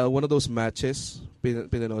 one of those matches,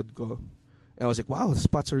 pinanood ko. And I was like, wow, the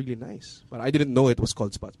spots are really nice. But I didn't know it was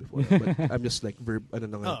called spots before. But I'm just like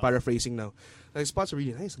paraphrasing now. Like, spots are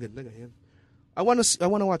really nice. Ganda ganyan. I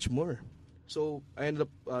wanna watch more. So I ended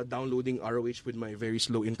up downloading ROH with my very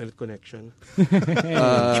slow internet connection. Hindi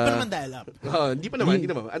pa naman dial-up. Hindi pa naman.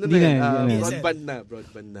 Ano na yan?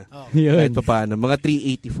 Broadband na. Kahit pa paano. Mga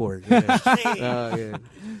 384. Yeah.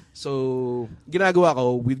 So, ginagawa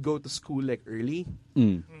ko, we'd go to school like early.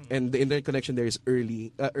 And the internet connection there is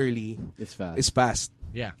early. It's fast.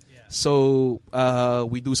 Yeah. So,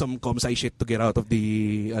 we do some comsci shit to get out of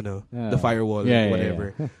the firewall,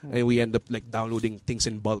 whatever. And we end up like downloading things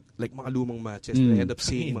in bulk, like mga lumang matches. We end up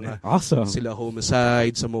seeing mga sila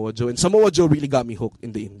Homicide, Samoa Joe. And Samoa Joe really got me hooked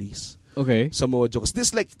in the indies. Okay. Samoa Joe. Because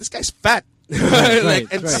this guy's fat.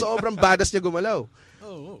 Sobrang badass niya gumalaw.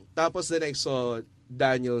 Oh. Tapos then I saw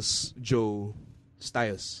Daniels, Joe,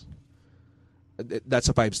 Styles. That's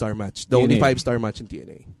a 5-star match. The only 5-star match in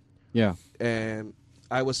TNA. Yeah. And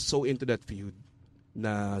I was so into that feud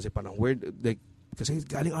na parang weird, like, kasi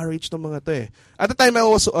galing RH tong mga to eh. At the time I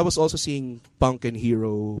was also seeing Punk and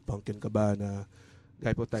Hero, Punk and Cabana,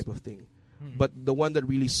 type of thing. But the one that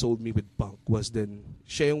really sold me with Punk was then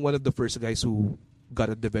siya yung one of the first guys who got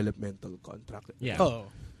a developmental contract. Yeah. Oh.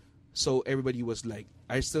 So everybody was like,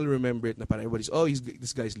 I still remember it na parang everybody's,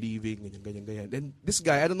 this guy's leaving, ganyan. And this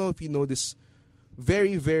guy, I don't know if you know this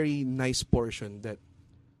very, very nice portion that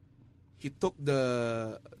he took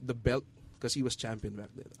the belt because he was champion back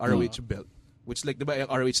then. ROH belt. Which like, diba,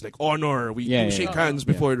 ROH like honor. We shake hands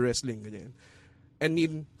before the wrestling. Ganyan. And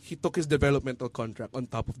he took his developmental contract on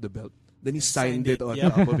top of the belt. Then he signed it on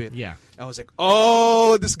top of it. Yeah. I was like,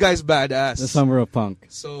 oh, this guy's badass. The Summer of Punk.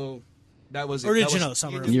 So, that was it. Original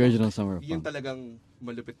Summer of Punk. The original Summer of Punk. Yun talagang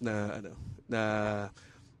malupit na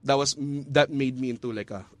that made me into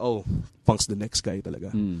like Punk's the next guy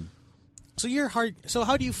talaga. So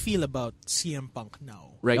how do you feel about CM Punk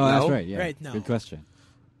now? Right now? That's right, yeah. Right now. Good question.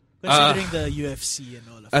 Considering the UFC and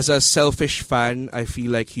all of that. As a selfish fan, I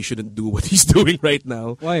feel like he shouldn't do what he's doing right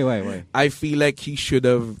now. Why? I feel like he should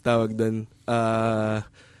have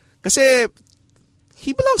kasi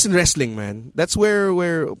he belongs in wrestling, man. That's where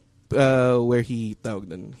he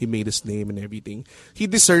he made his name and everything. He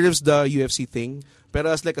deserves the UFC thing. Pero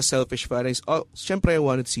as like a selfish fan, syempre I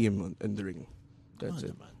wanted to see him in the ring. That's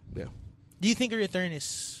it. Yeah. Do you think a return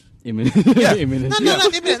is imminent? Yeah. Imminent.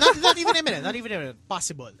 not imminent, not even imminent, not even imminent,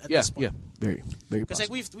 possible at this point? Yeah, very, very Because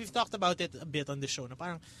possible. like we've talked about it a bit on the show. Na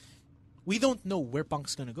parang we don't know where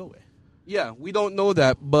Punk's gonna go. Yeah, we don't know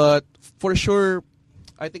that, but for sure,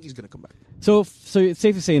 I think he's gonna come back. So it's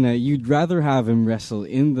safe to say that you'd rather have him wrestle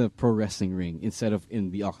in the pro wrestling ring instead of in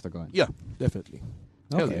the octagon. Yeah, definitely.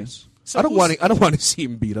 Hell Okay. yes. So I don't want to see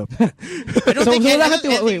him beat up. I don't think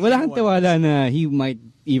wala kang tiwala na he might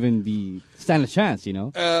even stand a chance, you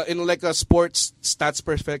know? In like a sports stats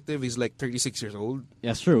perspective, he's like 36 years old.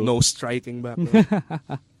 That's true. No striking background.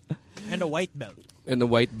 and a white belt. And a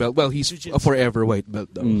white belt. Well, he's a forever white belt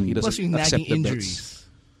though. He doesn't Plus yung accept nagging the injuries. belts.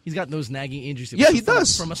 He's got those nagging injuries. Yeah, he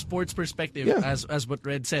does. From a sports perspective, Yeah. as what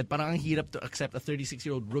Red said, parang ang hirap to accept a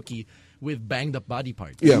 36-year-old rookie with banged up body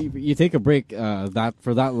parts. Yeah. You take a break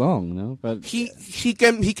for that long, no? But He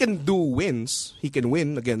can do wins. He can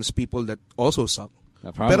win against people that also suck.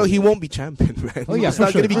 probably. Pero he won't be champion, man. Oh, yeah, He's for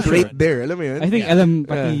not sure, gonna be for great sure. there. Alam mo yun? I think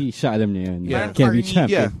pati siya alam niya yun. Yeah. Can't be Carney-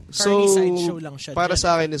 champion. Yeah. So, sideshow lang siya para dyan.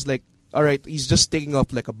 sa akin is like, alright, he's just taking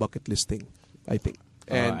off like a bucket list thing, I think.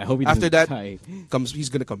 And I hope he after doesn't that, die. he's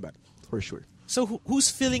gonna come back, for sure. So who's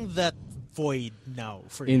filling that void now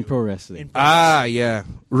for In you? pro wrestling. In pro wrestling. Yeah.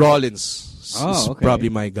 Rollins is okay. probably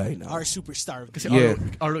my guy now. Our superstar. Kasi Yeah.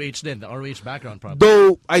 ROH then, the ROH background probably.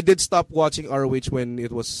 Though I did stop watching ROH when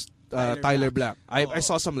it was Tyler Black. I Oh.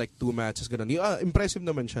 saw some like 2 matches ganun. Impressive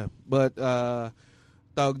naman siya. But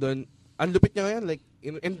tawag doon, ang lupit niya ngayon like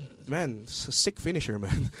and man, sick finisher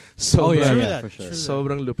man. So Oh, yeah, True yeah, that, for sure. true that.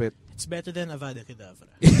 sobrang lupit. It's better than Avada Kedavra.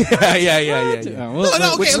 yeah. Well,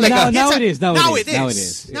 No, okay, Which okay. like now it is. Now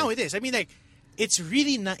it is. I mean, like, it's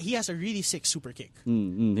really not. He has a really sick super kick.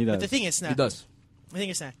 He does. But the thing is, He does. The thing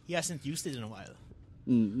is, he hasn't used it in a while.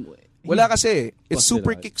 Wala kasi. It's Busted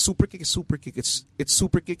super out. kick, super kick, super kick. It's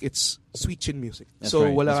super kick, it's sweet chin music. That's so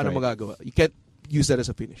right, wala ka that's na right. magagawa. You can't use that as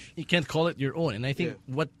a finish. You can't call it your own. And I think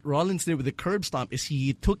what Rollins did with the curb stomp is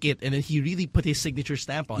he took it and then he really put his signature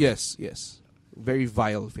stamp on it. Yes. Very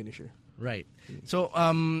vile finisher. Right. So,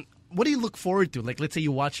 what do you look forward to? Like, let's say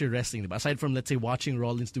you watch your wrestling, aside from, let's say, watching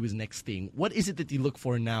Rollins do his next thing, what is it that you look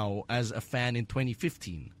for now as a fan in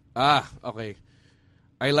 2015? Okay.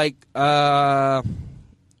 I like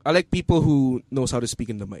people who knows how to speak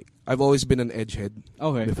in the mic. I've always been an edge head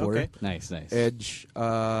before. Okay. Nice. Edge,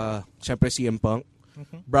 syempre CM Punk.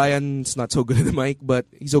 Brian's not so good in the mic, but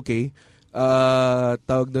he's okay.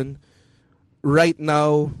 Tawag dun, right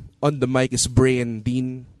now, on the mic is Bray and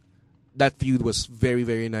Dean. That feud was very,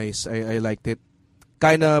 very nice. I liked it.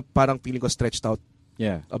 Kinda parang feeling ko stretched out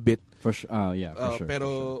Yeah. a bit. For sure. For sure.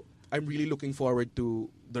 Pero I'm really looking forward to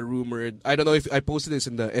the rumored. I don't know if I posted this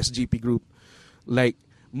in the SGP group. Like,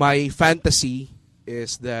 my fantasy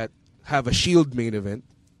is that have a Shield main event,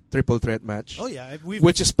 triple threat match. Oh yeah,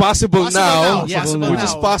 Which is possible now. Yeah, Which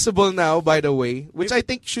is possible now, by the way. Which I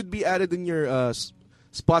think should be added in your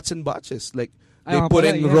spots and botches. Like, they put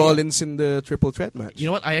in Rollins in the triple threat match. You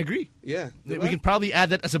know what? I agree. Yeah. We can probably add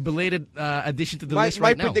that as a belated addition to the My list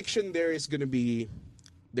right now. prediction there is going to be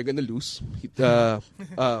they're going to lose.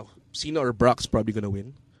 Cena or Brock's probably going to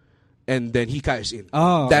win. And then he cashes in.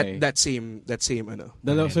 Oh, okay. That same ano.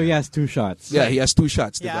 So he has 2 shots. Yeah, he has 2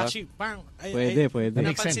 shots, Yeah, diba? actually, parang Pwede. That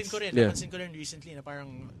makes napansin sense. ko rin, Yeah. napansin ko rin recently na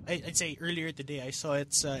parang I'd say earlier today I saw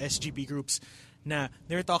it's SGP groups na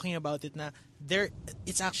they were talking about it na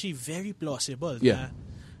it's actually very plausible Yeah. na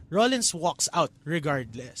Rollins walks out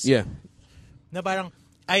regardless. Yeah. Na parang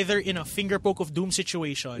either in a finger poke of doom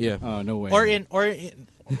situation Yeah. Oh, no way. or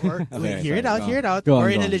hear it out Go on, or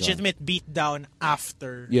in go a on. legitimate beatdown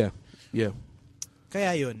after. Yeah.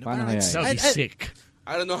 Kaya yun. Paano Parang kaya? That would be sick.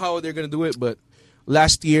 I don't know how they're going to do it, but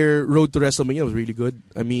last year Road to WrestleMania was really good.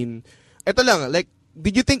 I mean, eto lang, like,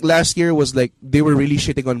 did you think last year was like they were really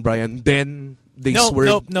shitting on Brian, then they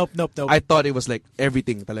swerved? Nope. I thought it was like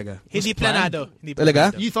everything talaga. Hindi planado. Hindi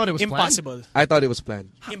Talaga? planado. You thought it was impossible. I thought it was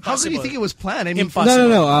planned. How Impossible. could you think it was planned? I mean, Impossible.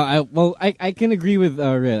 No. I can agree with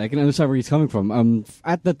Red. I can understand where he's coming from.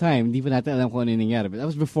 At the time, di pa natin alam kung ano yung nangyari, but that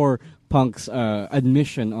was before Punk's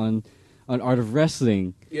admission on Art of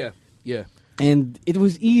Wrestling. Yeah. And it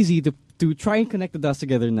was easy to try and connect the dots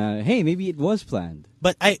together na, hey, maybe it was planned.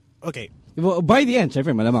 But okay. Well, by the end,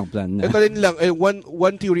 syempre, malamang planned na. Ito rin lang,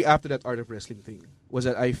 one theory after that Art of Wrestling thing was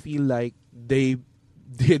that I feel like they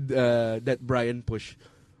did that Brian push,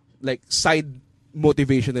 like side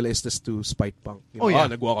motivational is just to spite Punk. You know, Oh, yeah.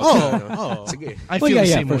 nag-walk out siya, no? Sige. I feel the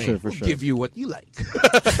same for way. sure. We'll give you what you like.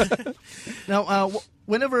 Now,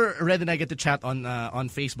 whenever Red and I get to chat on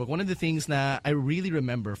Facebook, one of the things na I really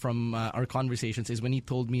remember from our conversations is when he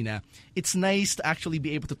told me na it's nice to actually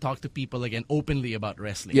be able to talk to people again openly about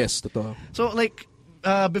wrestling. Yes, totoo. So, like,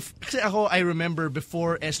 kasi ako, I remember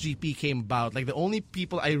before SGP came about, like, the only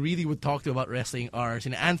people I really would talk to about wrestling are si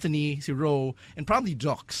Anthony, si Ro, and probably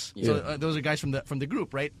Jox. Yeah. So those are guys from the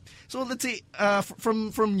group, right? So let's say,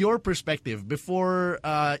 from your perspective, before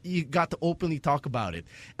you got to openly talk about it,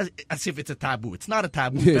 as if it's a taboo. It's not a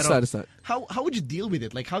taboo. It's pero not. How would you deal with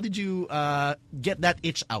it? Like, how did you get that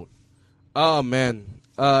itch out? Oh, man.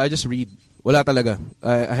 I just read. Wala talaga.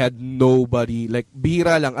 I had nobody. Like,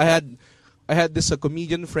 bihira lang. I had this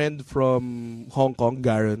comedian friend from Hong Kong,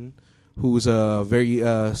 Garen, who's a very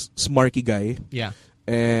smarky guy. Yeah.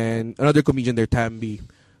 And another comedian there, Tambi.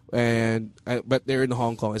 But they're in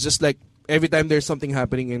Hong Kong. It's just like every time there's something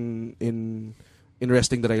happening in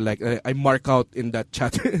wrestling that I like, I mark out in that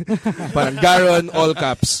chat. Parang Garen, all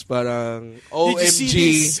caps. Parang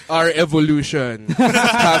OMG, our evolution.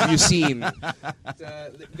 Have you seen?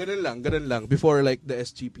 Ganun lang. Before like the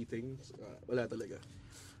SGP thing, wala talaga.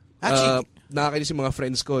 Actually, nakakainis yung mga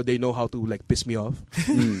friends ko, they know how to like piss me off.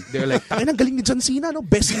 They're like, "Tangin, ang galing ni John Cena, no?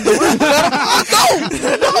 Best in the world."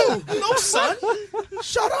 No, son,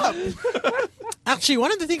 shut up. Actually,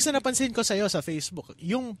 one of the things na napansin ko sa'yo sa Facebook,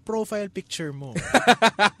 yung profile picture mo.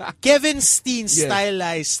 Kevin Steen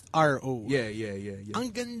stylized RO. Yeah. Ang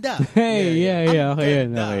ganda. Hey, yeah. Okay,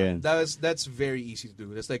 ganda. yan. That's very easy to do.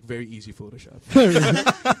 That's like very easy Photoshop.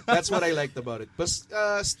 That's what I liked about it. Plus,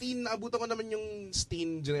 Steen, naabutan ko naman yung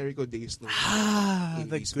Steen generico days nung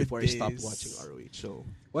the good before days. I stopped watching ROH. So,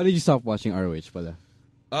 Why did you stop watching ROH pala?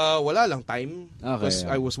 wala lang time. Because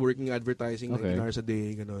Okay. I was working advertising like Okay. 9 hours a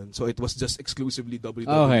day, ganun. So it was just exclusively WWE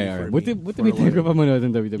Okay. for Buti me. may for a time ka while. pa manood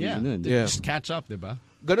ng WWE Yeah. nun. Yeah. Just catch up, diba?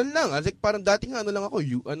 Ganun lang. Like, parang dati nga lang ako,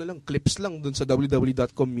 clips lang dun sa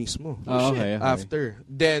WWE.com mismo. Okay. After.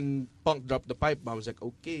 Then, Punk dropped the pipe. I was like,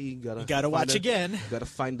 okay, You gotta watch again. Gotta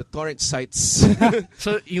find the torrent sites.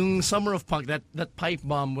 So, yung Summer of Punk, that pipe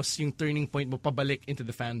bomb was yung turning point mo pabalik into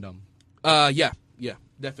the fandom. Yeah,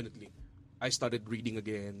 definitely. I started reading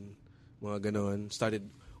again, mga ganon. Started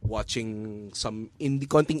watching some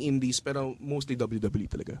konting indies, pero mostly WWE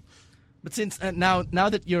talaga. But since now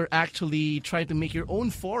that you're actually trying to make your own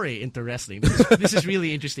foray into wrestling, this is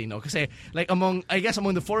really interesting, no? Because like among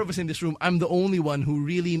the four of us in this room, I'm the only one who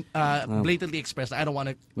really blatantly expressed I don't want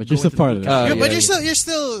to. But you're still part of that. But you're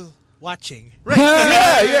still watching. Right?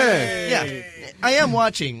 Yeah. I am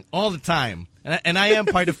watching all the time, and I am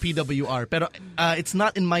part of PWR. But it's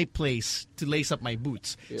not in my place to lace up my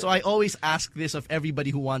boots. Yeah. So I always ask this of everybody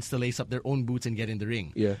who wants to lace up their own boots and get in the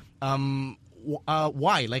ring. Yeah.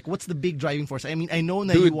 Why? Like, what's the big driving force? I mean, I know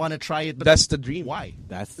that Dude, you want to try it, but that's the dream. Why?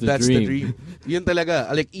 That's the dream. Yun talaga.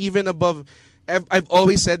 Like, even above, I've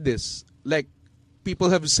always said this. Like, people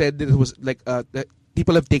have said that it was like, that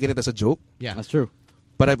people have taken it as a joke. Yeah, That's true.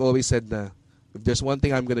 But I've always said that if there's one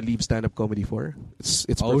thing I'm gonna leave stand-up comedy for, it's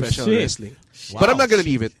professional wrestling. Wow. But I'm not gonna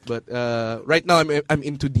leave it. But right now I'm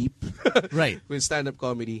in too deep. Right. With stand-up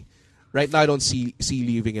comedy. Right now I don't see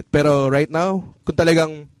leaving it. Pero right now, kung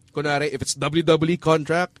talagang kunwari, if it's WWE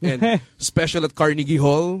contract and special at Carnegie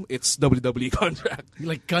Hall, it's WWE contract.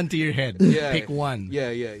 Like gun to your head. Yeah. Pick one.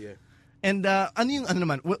 Yeah. And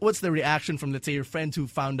what's the reaction from, let's say, your friends who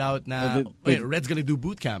found out na Red's gonna do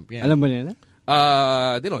boot camp? Yeah. Alam ba nila?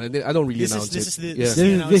 They don't. I don't really announce This it. is This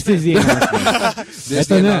is the announcement. This is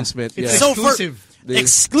the announcement. It's Yeah. So exclusive.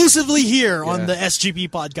 Exclusively here on the SGP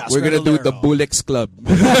podcast. We're gonna do the Ollero. Bullets Club.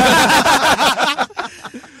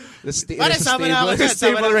 There's a sama na ako dyan,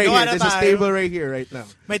 stable sama na. right Gawa here. na There's a tayo. stable right here right now.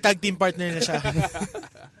 May tag team partner na siya.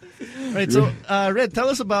 Right, so Red, tell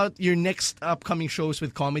us about your next upcoming shows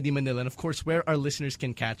with Comedy Manila, and of course, where our listeners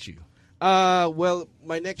can catch you. Well,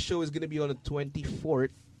 my next show is gonna be on the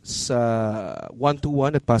 24th sa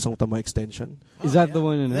 121 at Pasong Tama Extension. Is that the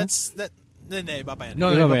one in Hindi, iba pa yan. No,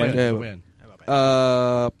 Iba ba iba yan? pa yan, iba pa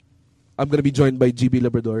yan. I'm gonna be joined by GB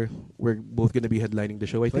Labrador. We're both gonna be headlining the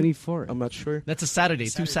show. I think. 24. I'm not sure. That's a Saturday.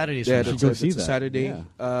 2 Saturdays. Yeah, from that's now. go see a that. Saturday.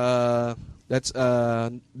 Yeah.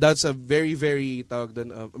 That's a very, very tawag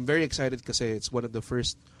dun, I'm very excited kasi it's one of the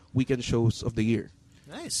first weekend shows of the year.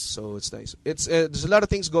 Nice. So it's nice. It's there's a lot of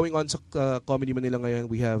things going on sa Comedy Manila ngayon.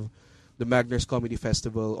 We have the Magners Comedy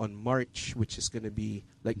Festival on March, which is gonna be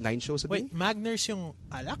like 9 shows a day. Wait, Magners yung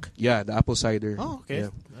alak? Yeah, the apple cider. Oh, okay.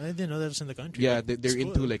 Yeah, I didn't know that was in the country. yeah But they're it's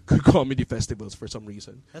into cool. like comedy festivals for some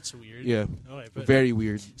reason. That's weird. Yeah, Okay, but very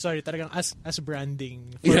weird. sorry, talagang as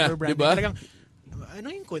branding. Yeah, for branding. diba? Talagang, ano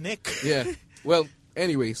yung connect? Yeah. Well,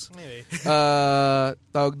 anyways, Anyway.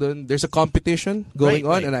 tawag dun, there's a competition going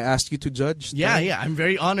Right, on, and I asked you to judge. Yeah, I'm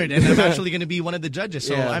very honored, and I'm actually going to be one of the judges.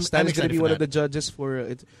 So I'm Stan is going excited to be for one of that. the judges for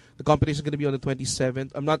it. The competition is going to be on the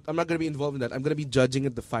 27th. I'm not going to be involved in that. I'm going to be judging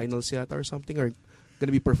at the finals yata or something, or going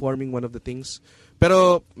to be performing one of the things.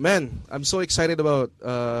 Pero man, I'm so excited about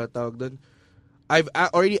tawag dun. I've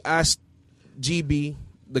already asked GB,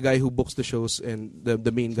 the guy who books the shows and the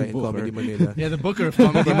main guy in Booker. Comedy Manila. Yeah, the booker of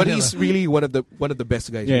Comedy But Manila. he's really one of the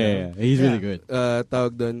best guys. Yeah. He's really good.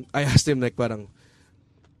 Tawag dun. I asked him like parang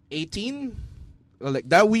 18, like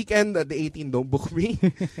that weekend at the 18, don't book me.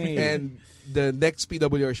 And the next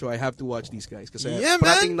PWR show, I have to watch these guys kasi Yeah,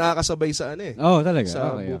 parating nakakasabay sa ano eh. Oh, talaga.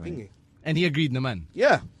 Sa Okay, booking okay. eh. And he agreed naman.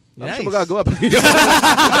 Yeah. Nice. Ano siya magagawa?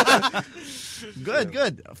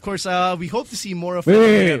 Good. Of course, we hope to see more of Wait.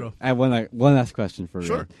 Ollero. I have one last question for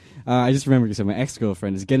Sure. Red. I just remembered because my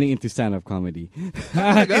ex-girlfriend is getting into stand-up comedy.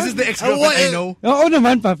 This is the ex-girlfriend I know. Oo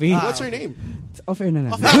naman, papi. What's her name? Off-air na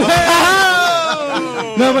lang.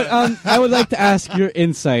 No, but I would like to ask your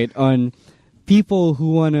insight on people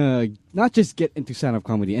who want to not just get into stand-up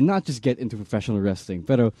comedy and not just get into professional wrestling,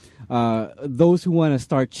 but those who want to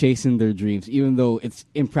start chasing their dreams, even though it's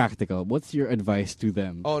impractical. What's your advice to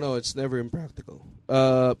them? Oh no, it's never impractical.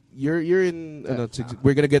 you're in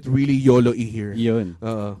we're gonna get really YOLO-y here. Yun.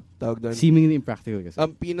 Tawag doon. Seemingly impractical kasi.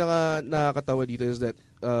 Ang pinaka nakakatawa dito is that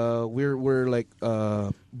we're like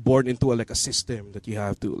born into like a system that you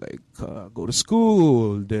have to like go to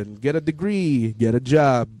school, then get a degree, get a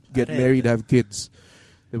job, get married, have kids.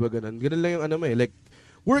 Diba ganun? Ganun lang yung ano mo eh. Like,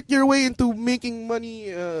 work your way into making money,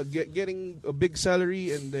 getting a big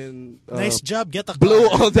salary, and then nice job, get a car. blow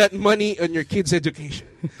all that money on your kids' education.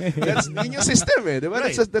 That's yun yung system, eh. Diba?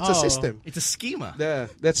 Right. That's a system. It's a schema.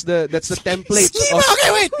 That's the template. Schema.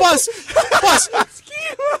 Okay, wait, pause.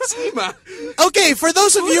 Schema. Okay, for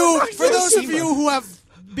those of you who have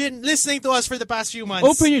been listening to us for the past few months,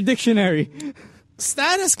 Open your dictionary.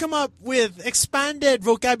 Stan has come up with expanded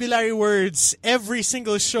vocabulary words every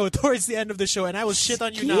single show towards the end of the show, and I will shit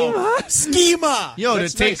on you now. Schema. Yo,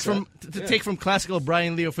 That's to take nice, from to take from classical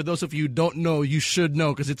Brian Leo. For those of you who don't know, you should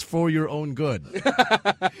know because it's for your own good.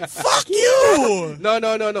 Fuck you.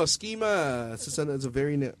 No. Schema. It's a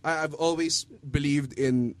very. I've always believed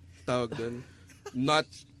in tawag dun, not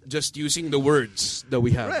just using the words that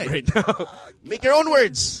we have right now. Make your own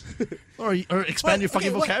words. or expand your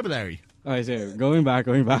fucking vocabulary. Okay, so going back.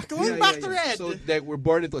 Going back to red. So like we're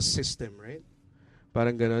born into a system, right?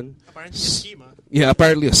 Parang ganun. Apparently a schema. Yeah,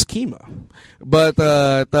 apparently a schema. But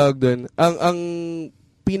tawag dun, ang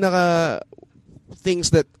pinaka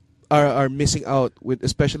things that are missing out with,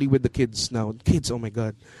 especially with the kids now. Kids, oh my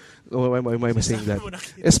god. Why am I saying that?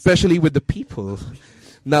 Especially with the people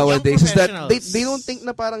nowadays is that they don't think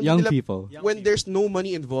na parang Young nila, people. when there's no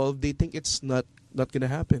money involved, they think it's not gonna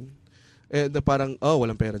happen. And na parang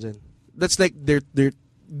walang pera dyan. That's like they're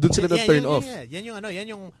dun sila na turn off. Yan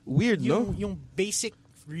yung Weird, no? Yung basic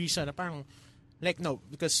reason na parang like no,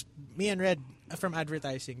 because me and Red from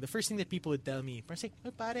advertising, the first thing that people would tell me, parang say,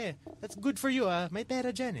 "Oh, pare, that's good for you, may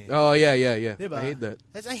pera dyan eh." Oh yeah. Diba? I hate that.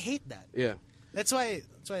 I hate that. Yeah. That's why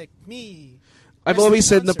me. I've always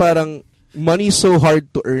said na parang money is so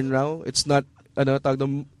hard to earn now. It's not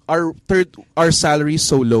our salary is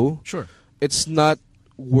so low. Sure. It's not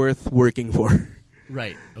worth working for.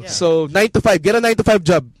 Right. Okay. Yeah. So 9 to 5, get a 9 to 5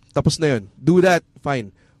 job. Tapos na yun. Do that,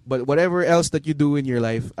 fine. But whatever else that you do in your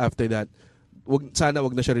life after that, sana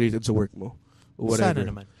wag na siya related sa work mo. Or whatever. Sana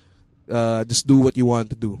naman. Just do what you want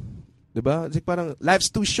to do. Diba? It's like parang life's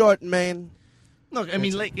too short, man. No, I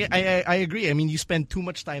mean, like, I agree. I mean, you spend too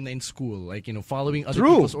much time in school, like, following other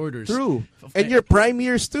people's orders. True. And your prime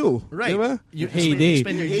years too. Right. Diba? You Heyday.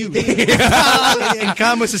 spend your youth. In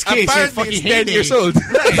Camus's case, you're Apparently fucking it's 10 heyday. years old.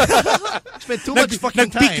 Spend too much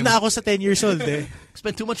fucking Nag-peak time. na ako sa 10 years old eh.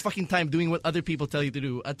 Spend too much fucking time doing what other people tell you to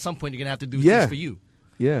do. At some point, you're gonna have to do Yeah. things for you.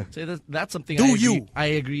 Yeah. So that's something Do I agree, you? I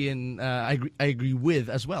agree in. I agree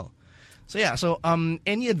with as well. So yeah. So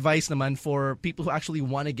any advice, naman, for people who actually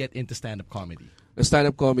want to get into stand-up comedy?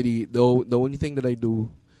 Stand-up comedy, though, the only thing that I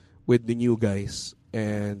do with the new guys,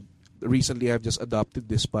 and recently I've just adopted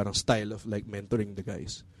this parang style of like mentoring the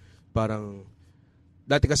guys. Parang,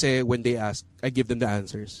 dati kasi when they ask, I give them the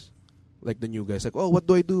answers. Like the new guys, like, oh, what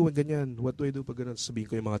do I do when ganyan? What do I do pag ganun? Sabihin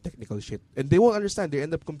ko yung mga technical shit. And they won't understand. They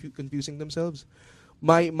end up confusing themselves.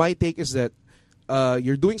 My take is that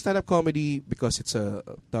you're doing stand-up comedy because it's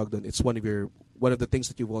it's one of the things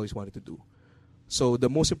that you've always wanted to do. So the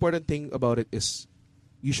most important thing about it is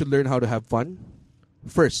you should learn how to have fun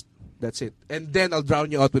first. That's it. And then I'll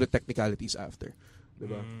drown you out with the technicalities after.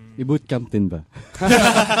 Diba? I-bootcamp din ba?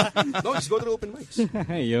 No, just go to the open mics.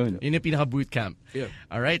 Yun. In a pinaka-boot camp. Yeah.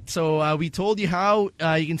 All right. So we told you how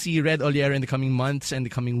you can see Red Ollero in the coming months and the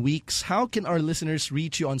coming weeks. How can our listeners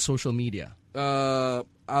reach you on social media?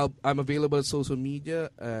 I'm available on social media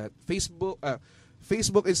at Facebook,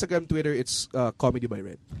 Instagram, Twitter. It's Comedy by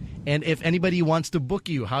Red. And if anybody wants to book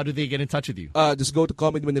you, how do they get in touch with you? Just go to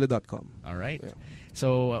comedymanila.com. All right. Yeah.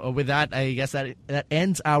 So with that, I guess that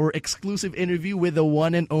ends our exclusive interview with the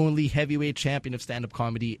one and only heavyweight champion of stand-up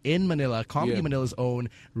comedy in Manila, Comedy Manila's own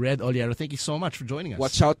Red Ollero. Thank you so much for joining us.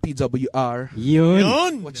 Watch out, PWR.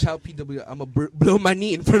 Yun. Watch out, PWR. I'm going to blow my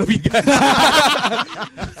knee in front of you guys.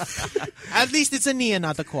 At least it's a knee and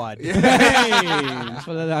not a quad. Hey! Mas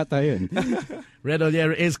malala tayo yun. Red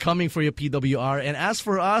Ollero is coming for your PWR. And as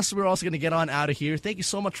for us, we're also going to get on out of here. Thank you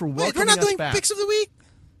so much for welcoming Wait, we're not us doing back. picks of the week?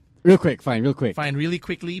 Real quick. Fine, really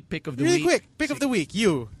quickly, pick of the Really week. quick, pick of the week.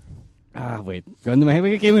 You. Wait. Ikaw muna.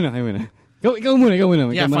 Ikaw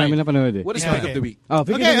muna. Yeah, Marami fine. na panood eh. What is Yeah, pick okay. of the week? Oh,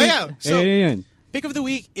 pick Okay, of the yeah. week. So- Yan. Pick of the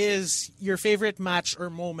week is your favorite match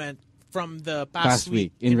or moment from the past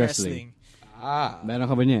week in wrestling. Meron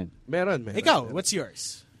ka ba niyan? Meron. Ikaw, what's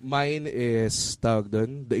yours? Mine is tawag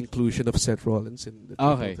dun, the inclusion of Seth Rollins in the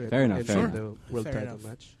Okay, title fair enough, and fair the world Fair title enough.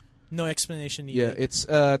 match. No explanation needed. Yeah, it's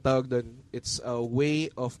tawag dun, it's a way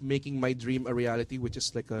of making my dream a reality, which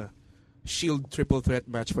is like a Shield triple threat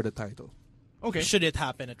match for the title. Okay. Should it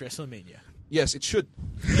happen at WrestleMania? Yes, it should.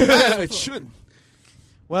 It should.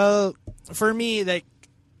 Well, for me, like,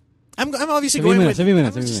 I'm obviously 70 going minutes, with. 70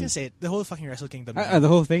 minutes, I'm just 70 gonna say it. The whole fucking Wrestle Kingdom. The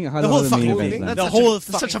whole thing? How The whole about fucking main thing. event? The then? whole That's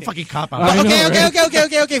such a fucking fucking thing. cop out. I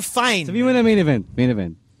know, Okay, fine. Sabihin mo na main event. Main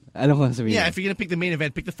event. I don't want to Yeah, if you're gonna pick the main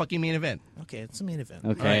event, pick the fucking main event. Okay, it's a main event.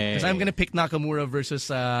 Okay. Because I'm gonna pick Nakamura versus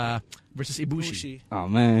Ibushi. Bushi. Oh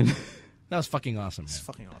man. That was fucking awesome. It's Man.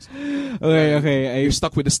 fucking awesome. Okay. You're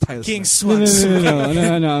stuck with the styles. King man.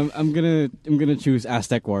 Swan. No. I'm gonna choose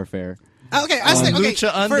Aztec Warfare. Okay, Aztec. Okay, Lucha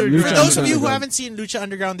for Underground. those of you who Underground. haven't seen Lucha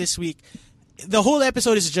Underground this week, the whole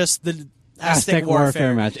episode is just the Aztec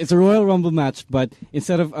Warfare match. It's a Royal Rumble match, but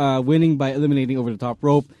instead of winning by eliminating over the top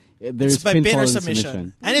rope, there's It's by pin pinfall or and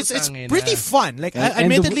submission. And it's Tangina. pretty fun. Like,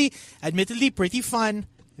 And admittedly pretty fun.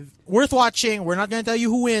 Worth watching. We're not going to tell you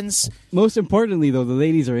who wins. Most importantly, though, the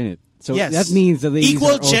ladies are in it. So Yes. that means the ladies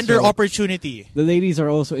Equal are gender also, opportunity. The ladies are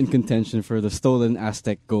also in contention for the stolen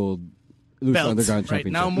Aztec Gold Lucha Belt. Underground Right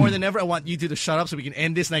Championship. now, more than ever, I want you two to shut up so we can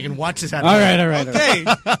end this and I can watch this happen. All right. Okay.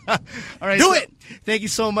 All right, Do so it! Thank you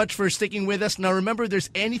so much for sticking with us. Now, remember, if there's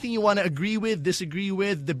anything you want to agree with, disagree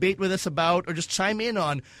with, debate with us about, or just chime in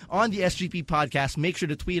on the SGP Podcast, make sure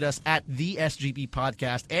to tweet us at the SGP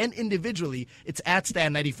Podcast. And individually, it's at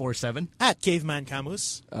Stan947. At Caveman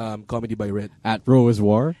Camus. Comedy by Red. At Row is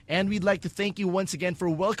War. And we'd like to thank you once again for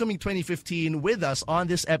welcoming 2015 with us on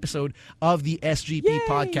this episode of the SGP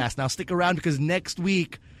Podcast. Now, stick around because next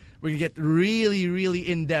week, we're going to get really, really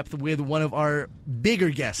in-depth with one of our bigger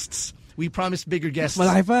guests. We promised bigger guests.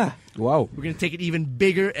 Malay pa. Wow. We're going to take it even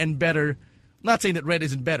bigger and better. Not saying that Red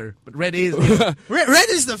isn't better, but Red is. Red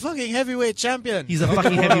is the fucking heavyweight champion. He's a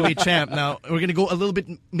fucking heavyweight champ. Now, we're going to go a little bit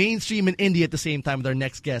mainstream and indie at the same time with our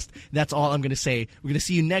next guest. That's all I'm going to say. We're going to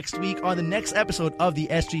see you next week on the next episode of the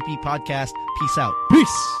SGP Podcast. Peace out.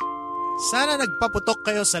 Peace. Sana nagpaputok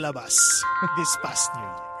kayo sa labas this past New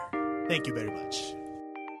Year. Thank you very much.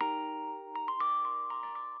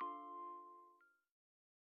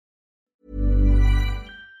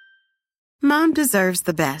 Mom deserves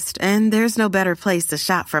the best, and there's no better place to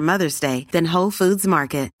shop for Mother's Day than Whole Foods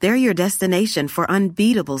Market. They're your destination for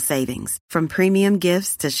unbeatable savings, from premium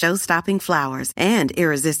gifts to show-stopping flowers and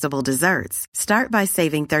irresistible desserts. Start by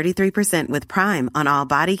saving 33% with Prime on all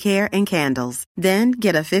body care and candles. Then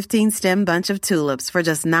get a 15-stem bunch of tulips for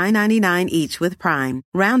just $9.99 each with Prime.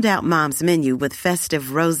 Round out Mom's menu with festive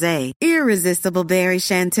rosé, irresistible berry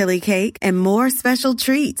chantilly cake, and more special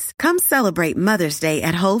treats. Come celebrate Mother's Day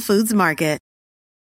at Whole Foods Market.